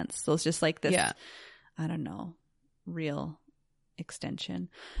makes sense. So it's just like this, I don't know, real extension.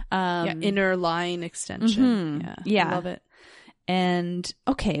 Inner line extension. Yeah. I love it. And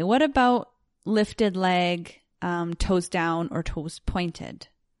okay, what about lifted leg, toes down or toes pointed?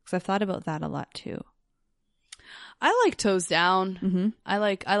 Because I've thought about that a lot too. I like toes down. I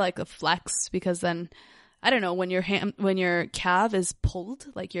like a flex, because then, I don't know, when your calf is pulled,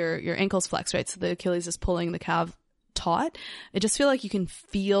 like your ankle's flexed, right? So the Achilles is pulling the calf taut. I just feel like you can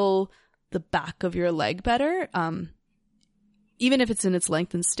feel the back of your leg better. Even if it's in its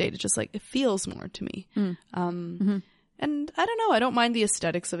lengthened state, it's just like, it feels more to me. And I don't know, I don't mind the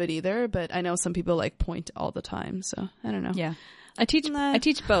aesthetics of it either, but I know some people like point all the time. So I don't know. Yeah. I teach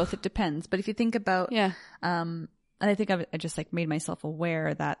both. It depends. But if you think about, and I think I just like made myself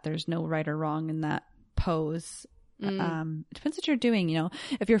aware that there's no right or wrong in that pose. It depends what you're doing. You know,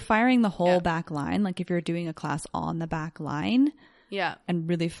 if you're firing the whole back line, like if you're doing a class on the back line, and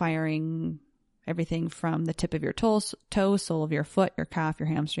really firing everything from the tip of your toe, sole of your foot, your calf, your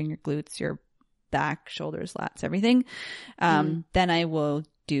hamstring, your glutes, your back, shoulders, lats, everything, then I will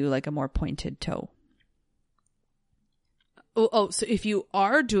do like a more pointed toe. So if you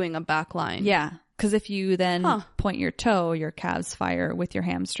are doing a back line. Yeah. Because if you then point your toe, your calves fire with your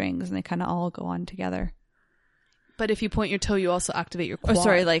hamstrings, and they kind of all go on together. But if you point your toe, you also activate your quad. Oh,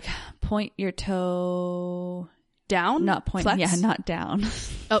 sorry, like point your toe down? Not point. Flex? Yeah, not down.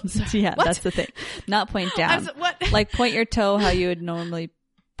 Oh, sorry. Yeah, that's the thing. Not point down. What? Like point your toe how you would normally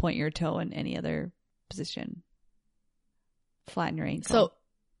point your toe in any other position. Flatten your ankle.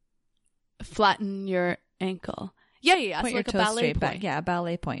 So flatten your ankle. Yeah. Point so your like toe a ballet straight point. back. Yeah, a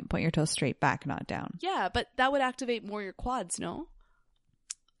ballet point. Point your toe straight back, not down. Yeah, but that would activate more your quads, no?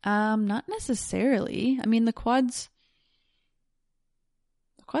 Not necessarily. I mean, the quads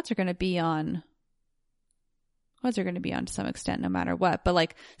are going to be on. Quads are going to be on to some extent, no matter what. But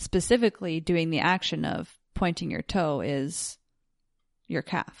like specifically doing the action of pointing your toe is your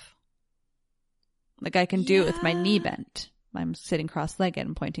calf. Like I can do it with my knee bent. I'm sitting cross-legged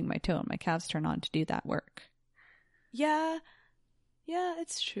and pointing my toe, and my calves turn on to do that work. Yeah,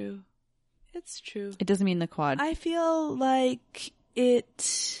 it's true. It doesn't mean the quad. I feel like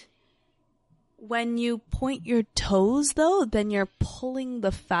when you point your toes, though, then you're pulling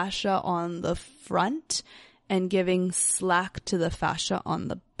the fascia on the front and giving slack to the fascia on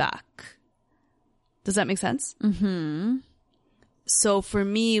the back. Does that make sense? Mm-hmm. So for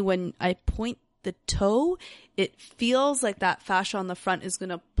me, when I point the toe, it feels like that fascia on the front is going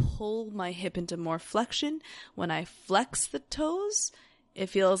to pull my hip into more flexion. When I flex the toes, it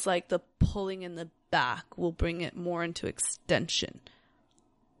feels like the pulling in the back will bring it more into extension.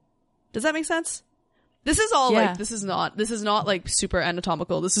 Does that make sense? This is all like, this is not like super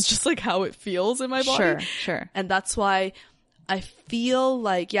anatomical. This is just like how it feels in my body. Sure. And that's why I feel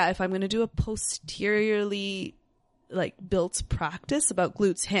like, if I'm going to do a posteriorly like built practice about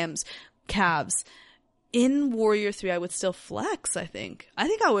glutes, hams, calves, in Warrior 3, I would still flex, I think. I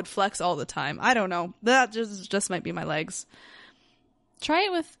would flex all the time. I don't know. That just might be my legs. Try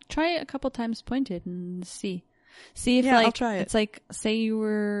it a couple times pointed and see if I'll try it. It's like, say you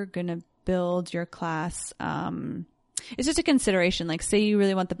were going to build your class, It's just a consideration. Like, say you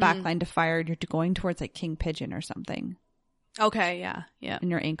really want the back line to fire, you're going towards like king pigeon or something. Okay, yeah, yeah. And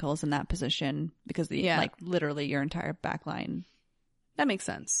your ankle's in that position because like literally your entire back line. That makes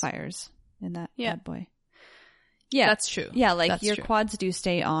sense. Fires in that bad boy. Yeah, that's true. Yeah, like that's your true. quads do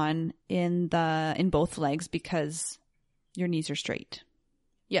stay on in both legs because your knees are straight.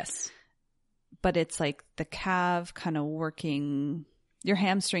 Yes. But it's like the calf kind of working. Your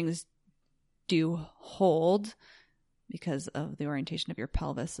hamstrings do hold because of the orientation of your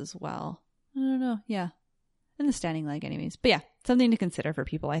pelvis as well. I don't know. Yeah. And the standing leg anyways. But yeah, something to consider for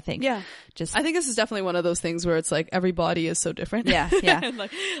people, I think. Yeah. I think this is definitely one of those things where it's like every body is so different. Yeah. Yeah. And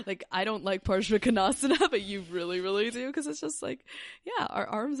like I don't like Parsvakonasana, but you really, really do, because it's just like, yeah, our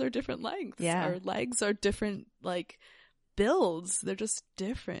arms are different lengths. Yeah. Our legs are different, like, builds. They're just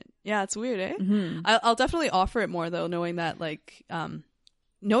different. Yeah, it's weird, eh? Mm-hmm. I'll definitely offer it more though, knowing that like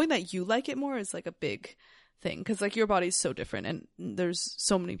knowing that you like it more is like a big thing, because like your body's so different and there's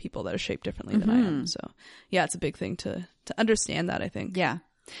so many people that are shaped differently than I am. So yeah, it's a big thing to understand that, I think. Yeah.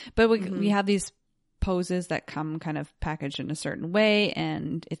 But we have these poses that come kind of packaged in a certain way,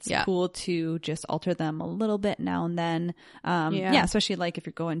 and it's cool to just alter them a little bit now and then. Especially like if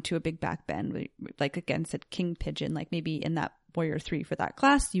you're going to a big back bend, like again said king pigeon, like maybe in that Warrior 3 for that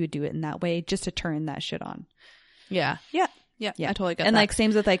class, you would do it in that way just to turn that shit on. Yeah. I totally get that. And like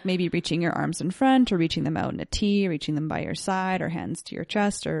same with like maybe reaching your arms in front or reaching them out in a T, reaching them by your side or hands to your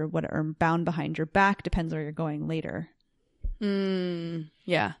chest or bound behind your back, depends where you're going later.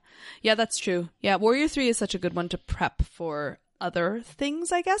 Yeah, that's true. Yeah, Warrior 3 is such a good one to prep for other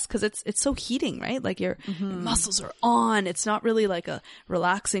things, I guess, because it's so heating, right? Like your muscles are on. It's not really like a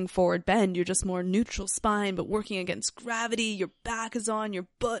relaxing forward bend. You're just more neutral spine, but working against gravity. Your back is on. Your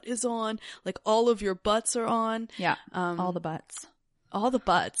butt is on. Like all of your butts are on. Yeah, all the butts. All the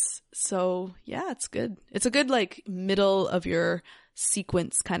butts. So yeah, it's good. It's a good like middle of your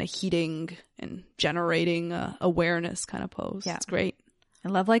sequence kind of heating and generating awareness kind of pose. Yeah, it's great. I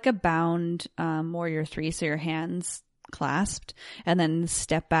love like a bound Warrior 3, so your hands clasped and then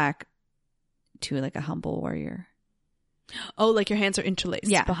step back to like a humble warrior. Oh, like your hands are interlaced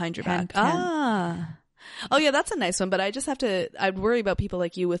behind your back. Oh yeah, that's a nice one, but I'd worry about people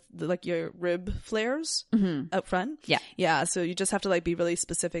like you with like your rib flares up front. Yeah, so you just have to like be really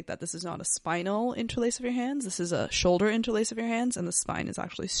specific that this is not a spinal interlace of your hands. This is a shoulder interlace of your hands, and the spine is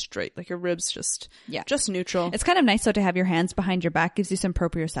actually straight. Like your ribs just neutral. It's kind of nice though to have your hands behind your back, gives you some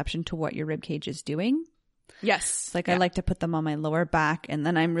proprioception to what your rib cage is doing. Yes. Like I like to put them on my lower back, and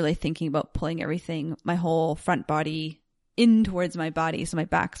then I'm really thinking about pulling everything, my whole front body in towards my body, so my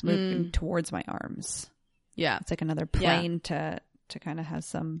back's moving towards my arms. Yeah. It's like another plane to kind of have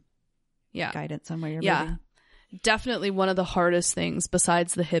some guidance on where you're moving. Definitely one of the hardest things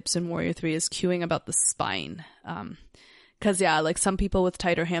besides the hips in Warrior 3 is cueing about the spine. Because, like some people with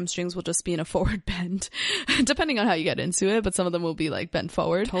tighter hamstrings will just be in a forward bend, depending on how you get into it. But some of them will be like bent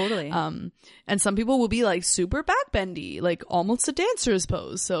forward. Totally. And some people will be like super back bendy, like almost a dancer's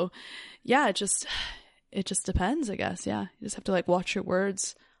pose. So, yeah, it just depends, I guess. Yeah, you just have to like watch your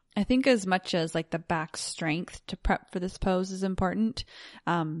words. I think as much as like the back strength to prep for this pose is important,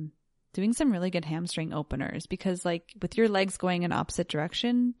 doing some really good hamstring openers, because like with your legs going in opposite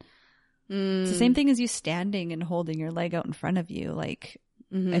direction, it's the same thing as you standing and holding your leg out in front of you. Like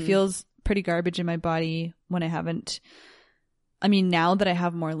it feels pretty garbage in my body when I haven't, I mean, now that I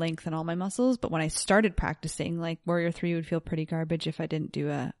have more length in all my muscles, but when I started practicing, like Warrior 3 would feel pretty garbage if I didn't do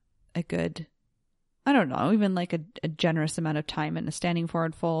a good, I don't know, even like a generous amount of time in a standing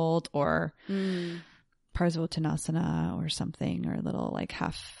forward fold or Parsvakonasana or something, or a little like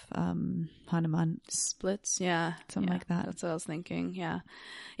half Hanuman splits. Yeah. Something like that. That's what I was thinking. Yeah.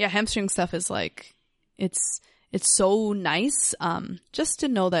 Yeah. Hamstring stuff is like, it's so nice. Just to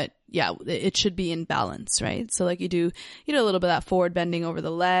know that, it should be in balance, right? So like you do a little bit of that forward bending over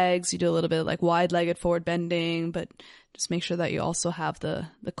the legs. You do a little bit of like wide legged forward bending, but just make sure that you also have the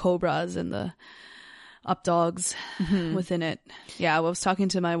cobras and the up dogs within it. Yeah, I was talking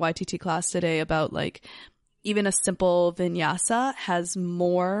to my YTT class today about like even a simple vinyasa has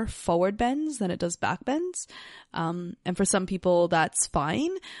more forward bends than it does back bends. And for some people that's fine.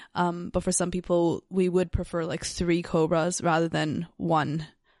 But for some people we would prefer like 3 cobras rather than 1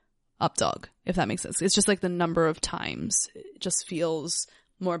 up dog, if that makes sense. It's just like the number of times it just feels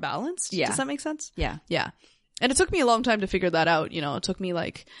more balanced. Yeah. Does that make sense? Yeah. Yeah. And it took me a long time to figure that out. You know, it took me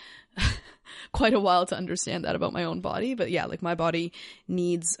like quite a while to understand that about my own body. But yeah, like my body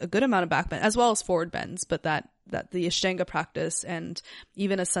needs a good amount of back bend as well as forward bends, but that the Ashtanga practice and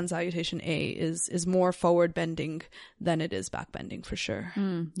even a Sun Salutation A is more forward bending than it is back bending for sure.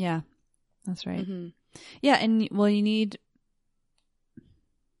 Yeah, that's right. Yeah, and well, you need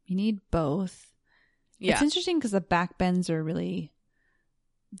both. Yeah. It's interesting because the back bends are really,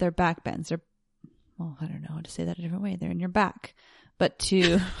 they're back bends. They're, well, I don't know how to say that a different way. They're in your back. But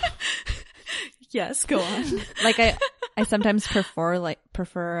to yes, go on. Like I sometimes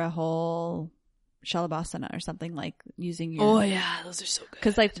prefer a whole Virabhadrasana or something, like using your. Oh yeah, those are so good.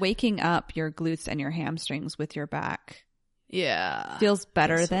 Because like waking up your glutes and your hamstrings with your back. Yeah. Feels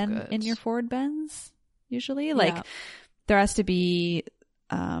better than in your forward bends usually. Like there has to be,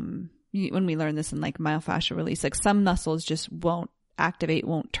 when we learn this in like myofascial release, like some muscles just won't activate,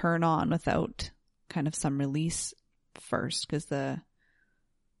 won't turn on without kind of some release first, because the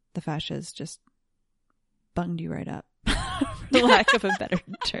fascia is just bunged you right up. For lack of a better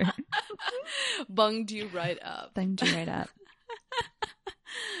term. Bunged you right up. Bunged you right up.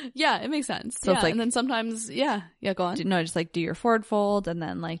 Yeah, it makes sense. So it's like, and then sometimes, go on. Just like do your forward fold and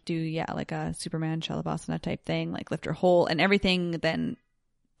then like do, like a Superman Virabhadrasana type thing, like lift your whole, and everything then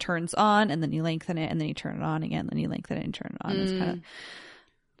turns on, and then you lengthen it, and then you turn it on again, then you lengthen it and turn it on. It's kind of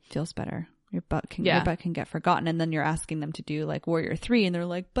feels better. Your butt can get forgotten, and then you're asking them to do like Warrior 3, and they're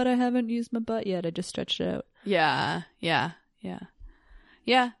like, but I haven't used my butt yet. I just stretched it out. Yeah.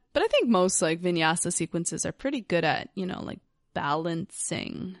 But I think most like vinyasa sequences are pretty good at, like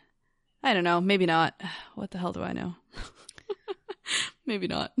balancing. I don't know. Maybe not. What the hell do I know? Maybe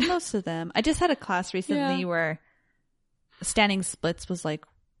not. Most of them. I just had a class recently where standing splits was like,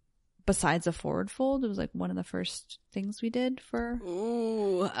 besides a forward fold, it was like one of the first things we did for.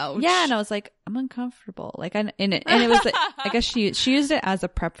 Ooh, ouch. Yeah, and I was like, I'm uncomfortable. Like, and it was like, I guess she used it as a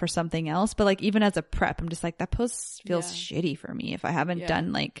prep for something else, but like even as a prep, I'm just like, that pose feels shitty for me if I haven't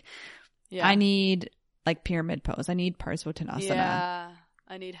done like. Yeah. I need like pyramid pose. I need Parsvottanasana. Yeah,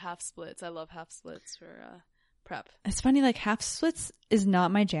 I need half splits. I love half splits for prep. It's funny, like half splits is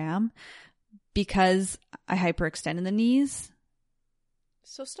not my jam because I hyperextend in the knees.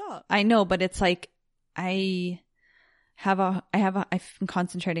 So stop. I know, but it's like I'm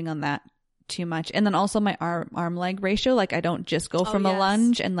concentrating on that too much. And then also my arm leg ratio, like I don't just go from a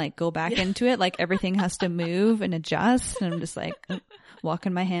lunge and like go back into it. Like everything has to move and adjust. And I'm just like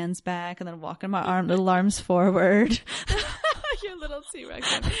walking my hands back and then walking my little arms forward. Your little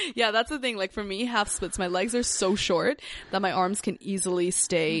T-Rex. Yeah, that's the thing. Like for me, half splits, my legs are so short that my arms can easily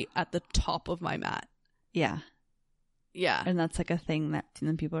stay at the top of my mat. Yeah. Yeah. And that's like a thing that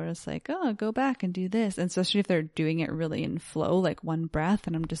then people are just like, oh, go back and do this. And especially if they're doing it really in flow, like one breath.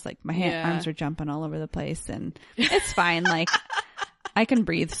 And I'm just like, my arms are jumping all over the place and it's fine. Like I can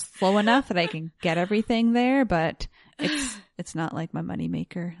breathe slow enough that I can get everything there, but it's not like my money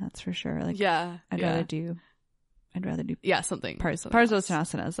maker. That's for sure. Like, I'd rather do something.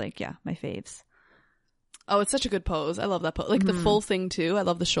 Parsvottanasana is like, my faves. Oh, it's such a good pose. I love that pose. Like the full thing too. I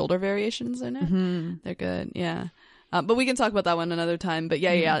love the shoulder variations in it. Mm-hmm. They're good. Yeah. But we can talk about that one another time. But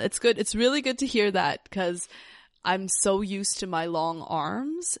it's good. It's really good to hear that because I'm so used to my long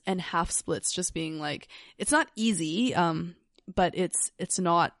arms and half splits just being like, it's not easy. But it's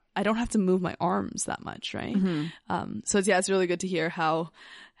not, I don't have to move my arms that much. Right. Mm-hmm. So it's really good to hear how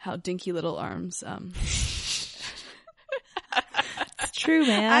dinky little arms, It's true,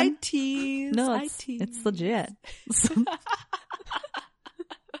 man. I tease. No, it's legit.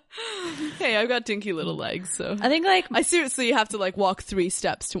 Hey, I've got dinky little legs, so I think like I seriously have to like walk 3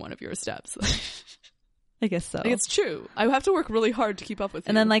 steps to one of your steps. I guess so. Like, it's true. I have to work really hard to keep up with you.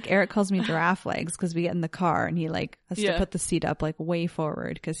 And then like Eric calls me giraffe legs because we get in the car and he like has to put the seat up like way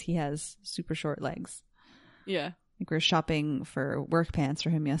forward because he has super short legs. Yeah. Like we were shopping for work pants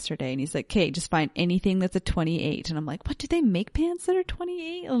for him yesterday and he's like, okay, just find anything that's a 28. And I'm like, what, do they make pants that are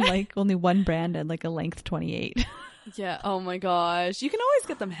 28? I'm like, only one brand and like a length 28. Yeah. Oh my gosh. You can always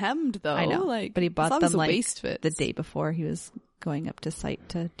get them hemmed though. I know. Like, but he bought them like waist fits. the day before he was going up to site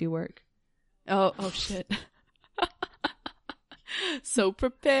to do work. Oh shit. So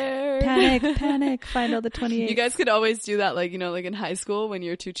prepared. Panic. Find all the 28. You guys could always do that, like, like in high school when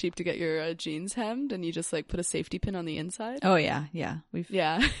you're too cheap to get your jeans hemmed and you just like put a safety pin on the inside. Oh yeah. We've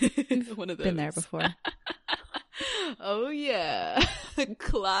one of those. Been there before. Oh yeah.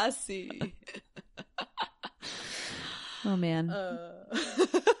 Classy. Oh man.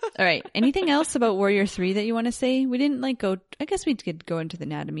 All right. Anything else about Warrior 3 that you want to say? We didn't like go, I guess we did go into the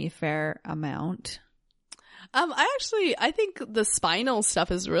anatomy a fair amount. I think the spinal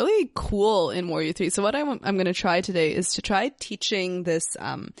stuff is really cool in Warrior 3. So what I'm going to try today is to try teaching this.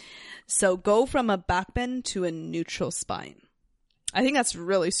 So go from a back bend to a neutral spine. I think that's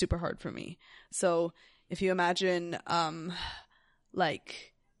really super hard for me. So if you imagine,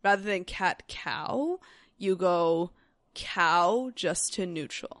 like rather than cat cow, you go cow just to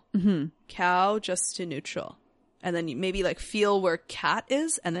neutral. Cow just to neutral. And then you maybe like feel where cat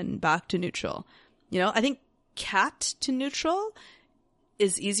is and then back to neutral. You know, I think cat to neutral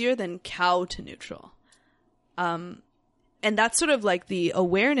is easier than cow to neutral. And that's sort of like the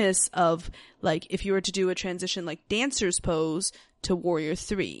awareness of like if you were to do a transition like dancer's pose to warrior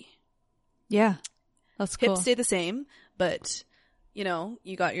 3. Yeah. That's cool. Hips stay the same, but you know,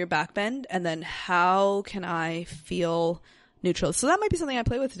 you got your back bend, and then how can I feel neutral? So that might be something I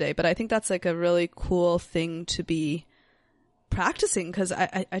play with today, but I think that's like a really cool thing to be practicing, because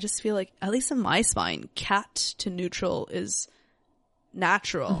I just feel like, at least in my spine, cat to neutral is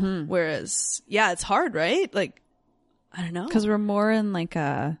natural. Whereas, yeah, it's hard, right? Like, I don't know. Because we're more in like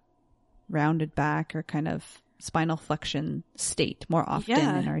a rounded back or kind of spinal flexion state more often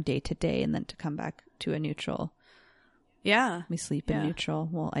in our day to day, and then to come back to a neutral. Yeah. We sleep in neutral.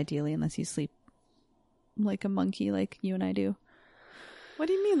 Well, ideally, unless you sleep like a monkey like you and I do. What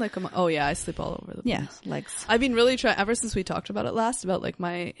do you mean like oh yeah, I sleep all over the place. Yeah, legs. I've been really trying, ever since we talked about it last, about like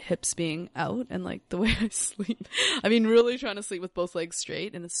my hips being out and like the way I sleep. I've been really trying to sleep with both legs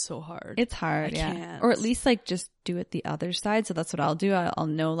straight, and it's so hard. It's hard, can't. Or at least like just do it the other side. So that's what I'll do. I'll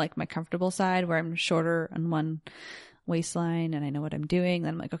know like my comfortable side where I'm shorter on one waistline and I know what I'm doing.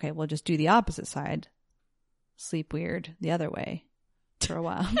 Then I'm like, okay, we'll just do the opposite side. Sleep weird the other way for a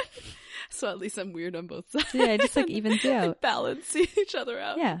while. So at least I'm weird on both sides. Yeah, it just like evens you out. Balance each other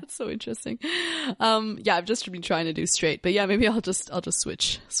out. Yeah. That's so interesting. Yeah, I've just been trying to do straight, but yeah, maybe I'll just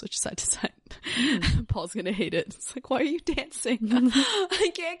switch side to side. Paul's gonna hate it. It's like, why are you dancing?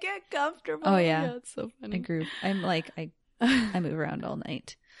 I can't get comfortable. Oh yeah. It's so funny. I group. I'm like, I move around all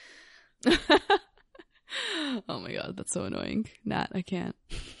night. Oh my god, that's so annoying. Nat, I can't.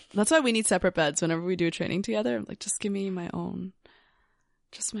 That's why we need separate beds whenever we do a training together. I'm like, just give me my own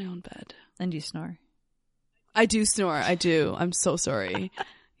bed. And you snore. I do snore. I do. I'm so sorry.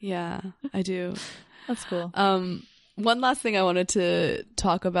 Yeah, I do. That's cool. One last thing I wanted to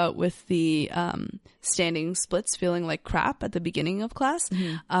talk about with the standing splits feeling like crap at the beginning of class.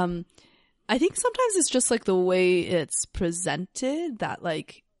 I think sometimes it's just like the way it's presented that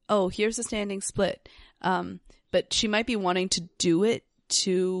like, oh, here's a standing split. But she might be wanting to do it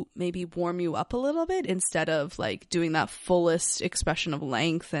to maybe warm you up a little bit instead of like doing that fullest expression of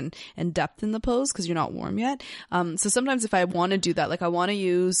length and depth in the pose because you're not warm yet. So sometimes if I want to do that, like I want to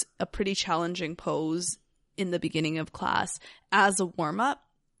use a pretty challenging pose in the beginning of class as a warm up,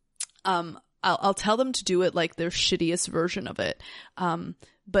 I'll tell them to do it like their shittiest version of it.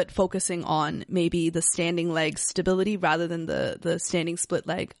 But focusing on maybe the standing leg stability rather than the standing split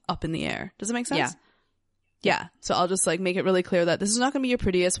leg up in the air. Does it make sense? Yeah. Yeah. So I'll just like make it really clear that this is not going to be your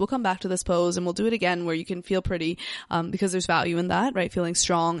prettiest. We'll come back to this pose and we'll do it again where you can feel pretty, because there's value in that, right? Feeling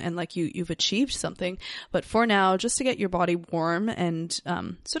strong and like you've achieved something. But for now, just to get your body warm and,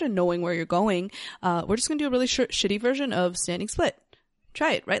 sort of knowing where you're going, we're just going to do a really shitty version of standing split.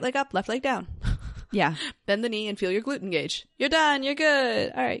 Try it. Right leg up, left leg down. Yeah. Bend the knee and feel your glute engage. You're done. You're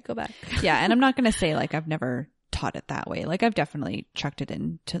good. All right, go back. Yeah. And I'm not going to say like I've never taught it that way. Like I've definitely chucked it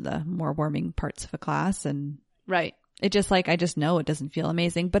into the more warming parts of a class, and right. It just like, I just know it doesn't feel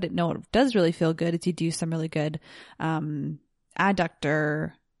amazing, but it does really feel good. It's you do some really good,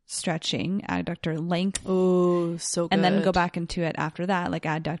 adductor stretching, adductor length. Oh, so good. And then go back into it after that, like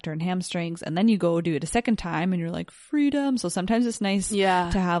adductor and hamstrings. And then you go do it a second time and you're like, freedom. So sometimes it's nice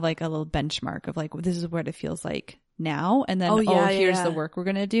to have like a little benchmark of like, well, this is what it feels like now. And then, here's the work we're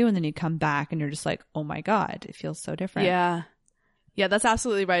going to do. And then you come back and you're just like, oh my God, it feels so different. Yeah. Yeah, that's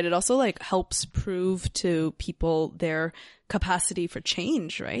absolutely right. It also like helps prove to people their capacity for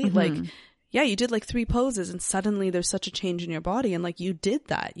change, right? Mm-hmm. Like, yeah, you did like 3 poses and suddenly there's such a change in your body, and like you did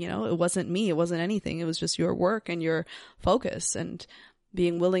that, you know, it wasn't me, it wasn't anything. It was just your work and your focus and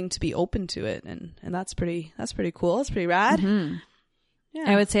being willing to be open to it. And that's pretty cool. That's pretty rad. Mm-hmm. Yeah.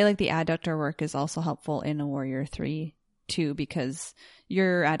 I would say like the adductor work is also helpful in a Warrior 3 too, because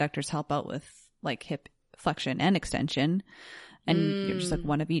your adductors help out with like hip flexion and extension. And you're just like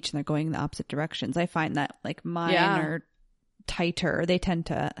one of each and they're going in the opposite directions. I find that like mine are tighter. They tend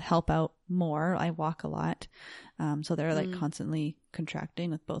to help out more. I walk a lot. So they're like constantly contracting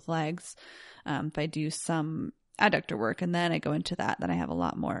with both legs. If I do some adductor work and then I go into that, then I have a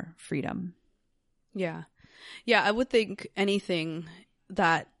lot more freedom. Yeah. Yeah. I would think anything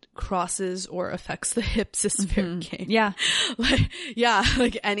that crosses or affects the hips is fair game. Yeah.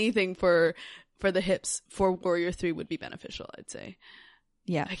 Like anything for the hips for Warrior 3 would be beneficial, I'd say.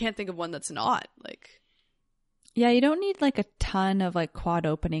 Yeah. I can't think of one that's not like. Yeah, you don't need like a ton of like quad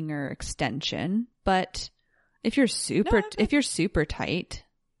opening or extension, but if you're super tight,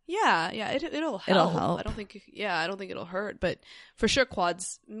 Yeah, it'll help. It'll help. I don't think it'll hurt, but for sure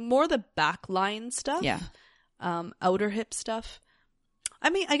quads, more the back line stuff. Yeah. Outer hip stuff. I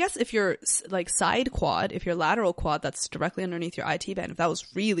mean, I guess if you're like side quad, if your lateral quad that's directly underneath your IT band, if that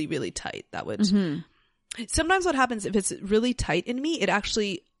was really, really tight, that would... Sometimes what happens if it's really tight in me, it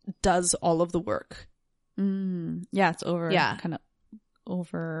actually does all of the work. Yeah, it's kind of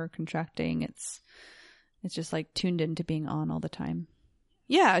over contracting. It's just like tuned into being on all the time.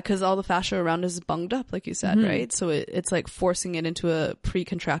 Yeah, because all the fascia around is bunged up, like you said, right? So it's like forcing it into a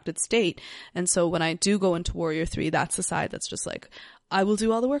pre-contracted state. And so when I do go into Warrior 3, that's the side that's just like, I will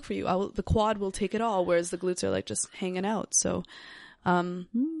do all the work for you. The quad will take it all, whereas the glutes are like just hanging out. So,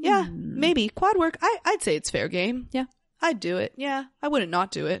 yeah, maybe quad work. I'd say it's fair game. Yeah, I'd do it. Yeah, I wouldn't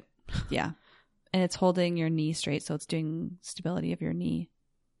not do it. Yeah, and it's holding your knee straight, so it's doing stability of your knee.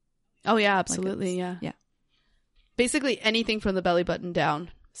 Oh yeah, absolutely. Yeah. Basically anything from the belly button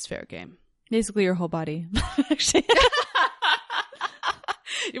down is fair game. Basically your whole body. Actually.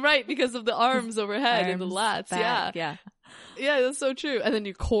 You're right, because of the arms overhead and the lats. Back, yeah, that's so true. And then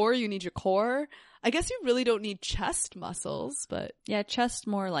your core, you need your core. I guess you really don't need chest muscles, but yeah, chest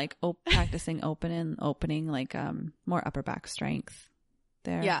more like practicing opening, like more upper back strength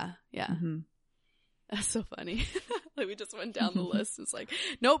there. Yeah. That's so funny. Like we just went down the list. It's like,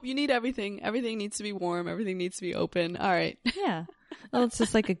 nope, you need everything. Everything needs to be warm. Everything needs to be open. All right. Yeah. Well, it's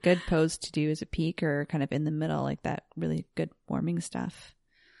just like a good pose to do as a peak or kind of in the middle, like that really good warming stuff.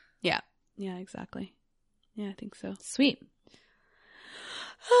 Yeah. Yeah, exactly. Yeah, I think so. Sweet.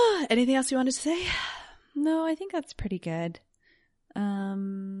 Anything else you wanted to say? No, I think that's pretty good. Yeah.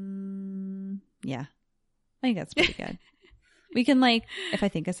 I think that's pretty good. We can if I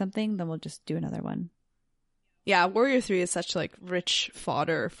think of something, then we'll just do another one. Yeah, Warrior 3 is such like rich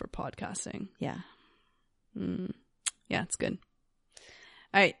fodder for podcasting. Yeah. Yeah, it's good.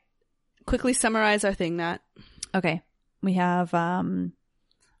 All right. Quickly summarize our thing, Nat. Okay. We have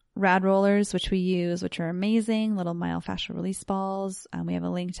rad rollers, which we use, which are amazing, little myofascial release balls. We have a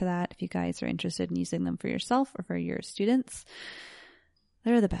link to that if you guys are interested in using them for yourself or for your students.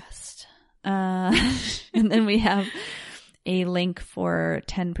 They're the best. And then we have a link for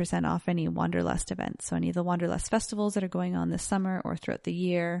 10% off any Wanderlust events. So any of the Wanderlust festivals that are going on this summer or throughout the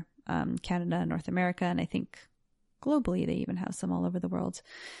year, Canada, North America, and I think globally they even have some all over the world.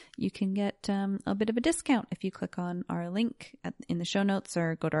 You can get a bit of a discount if you click on our link in the show notes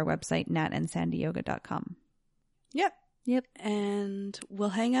or go to our website, natandsandyyoga.com. Yep. And we'll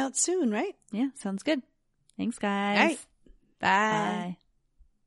hang out soon, right? Yeah, sounds good. Thanks, guys. All right. Bye. Bye.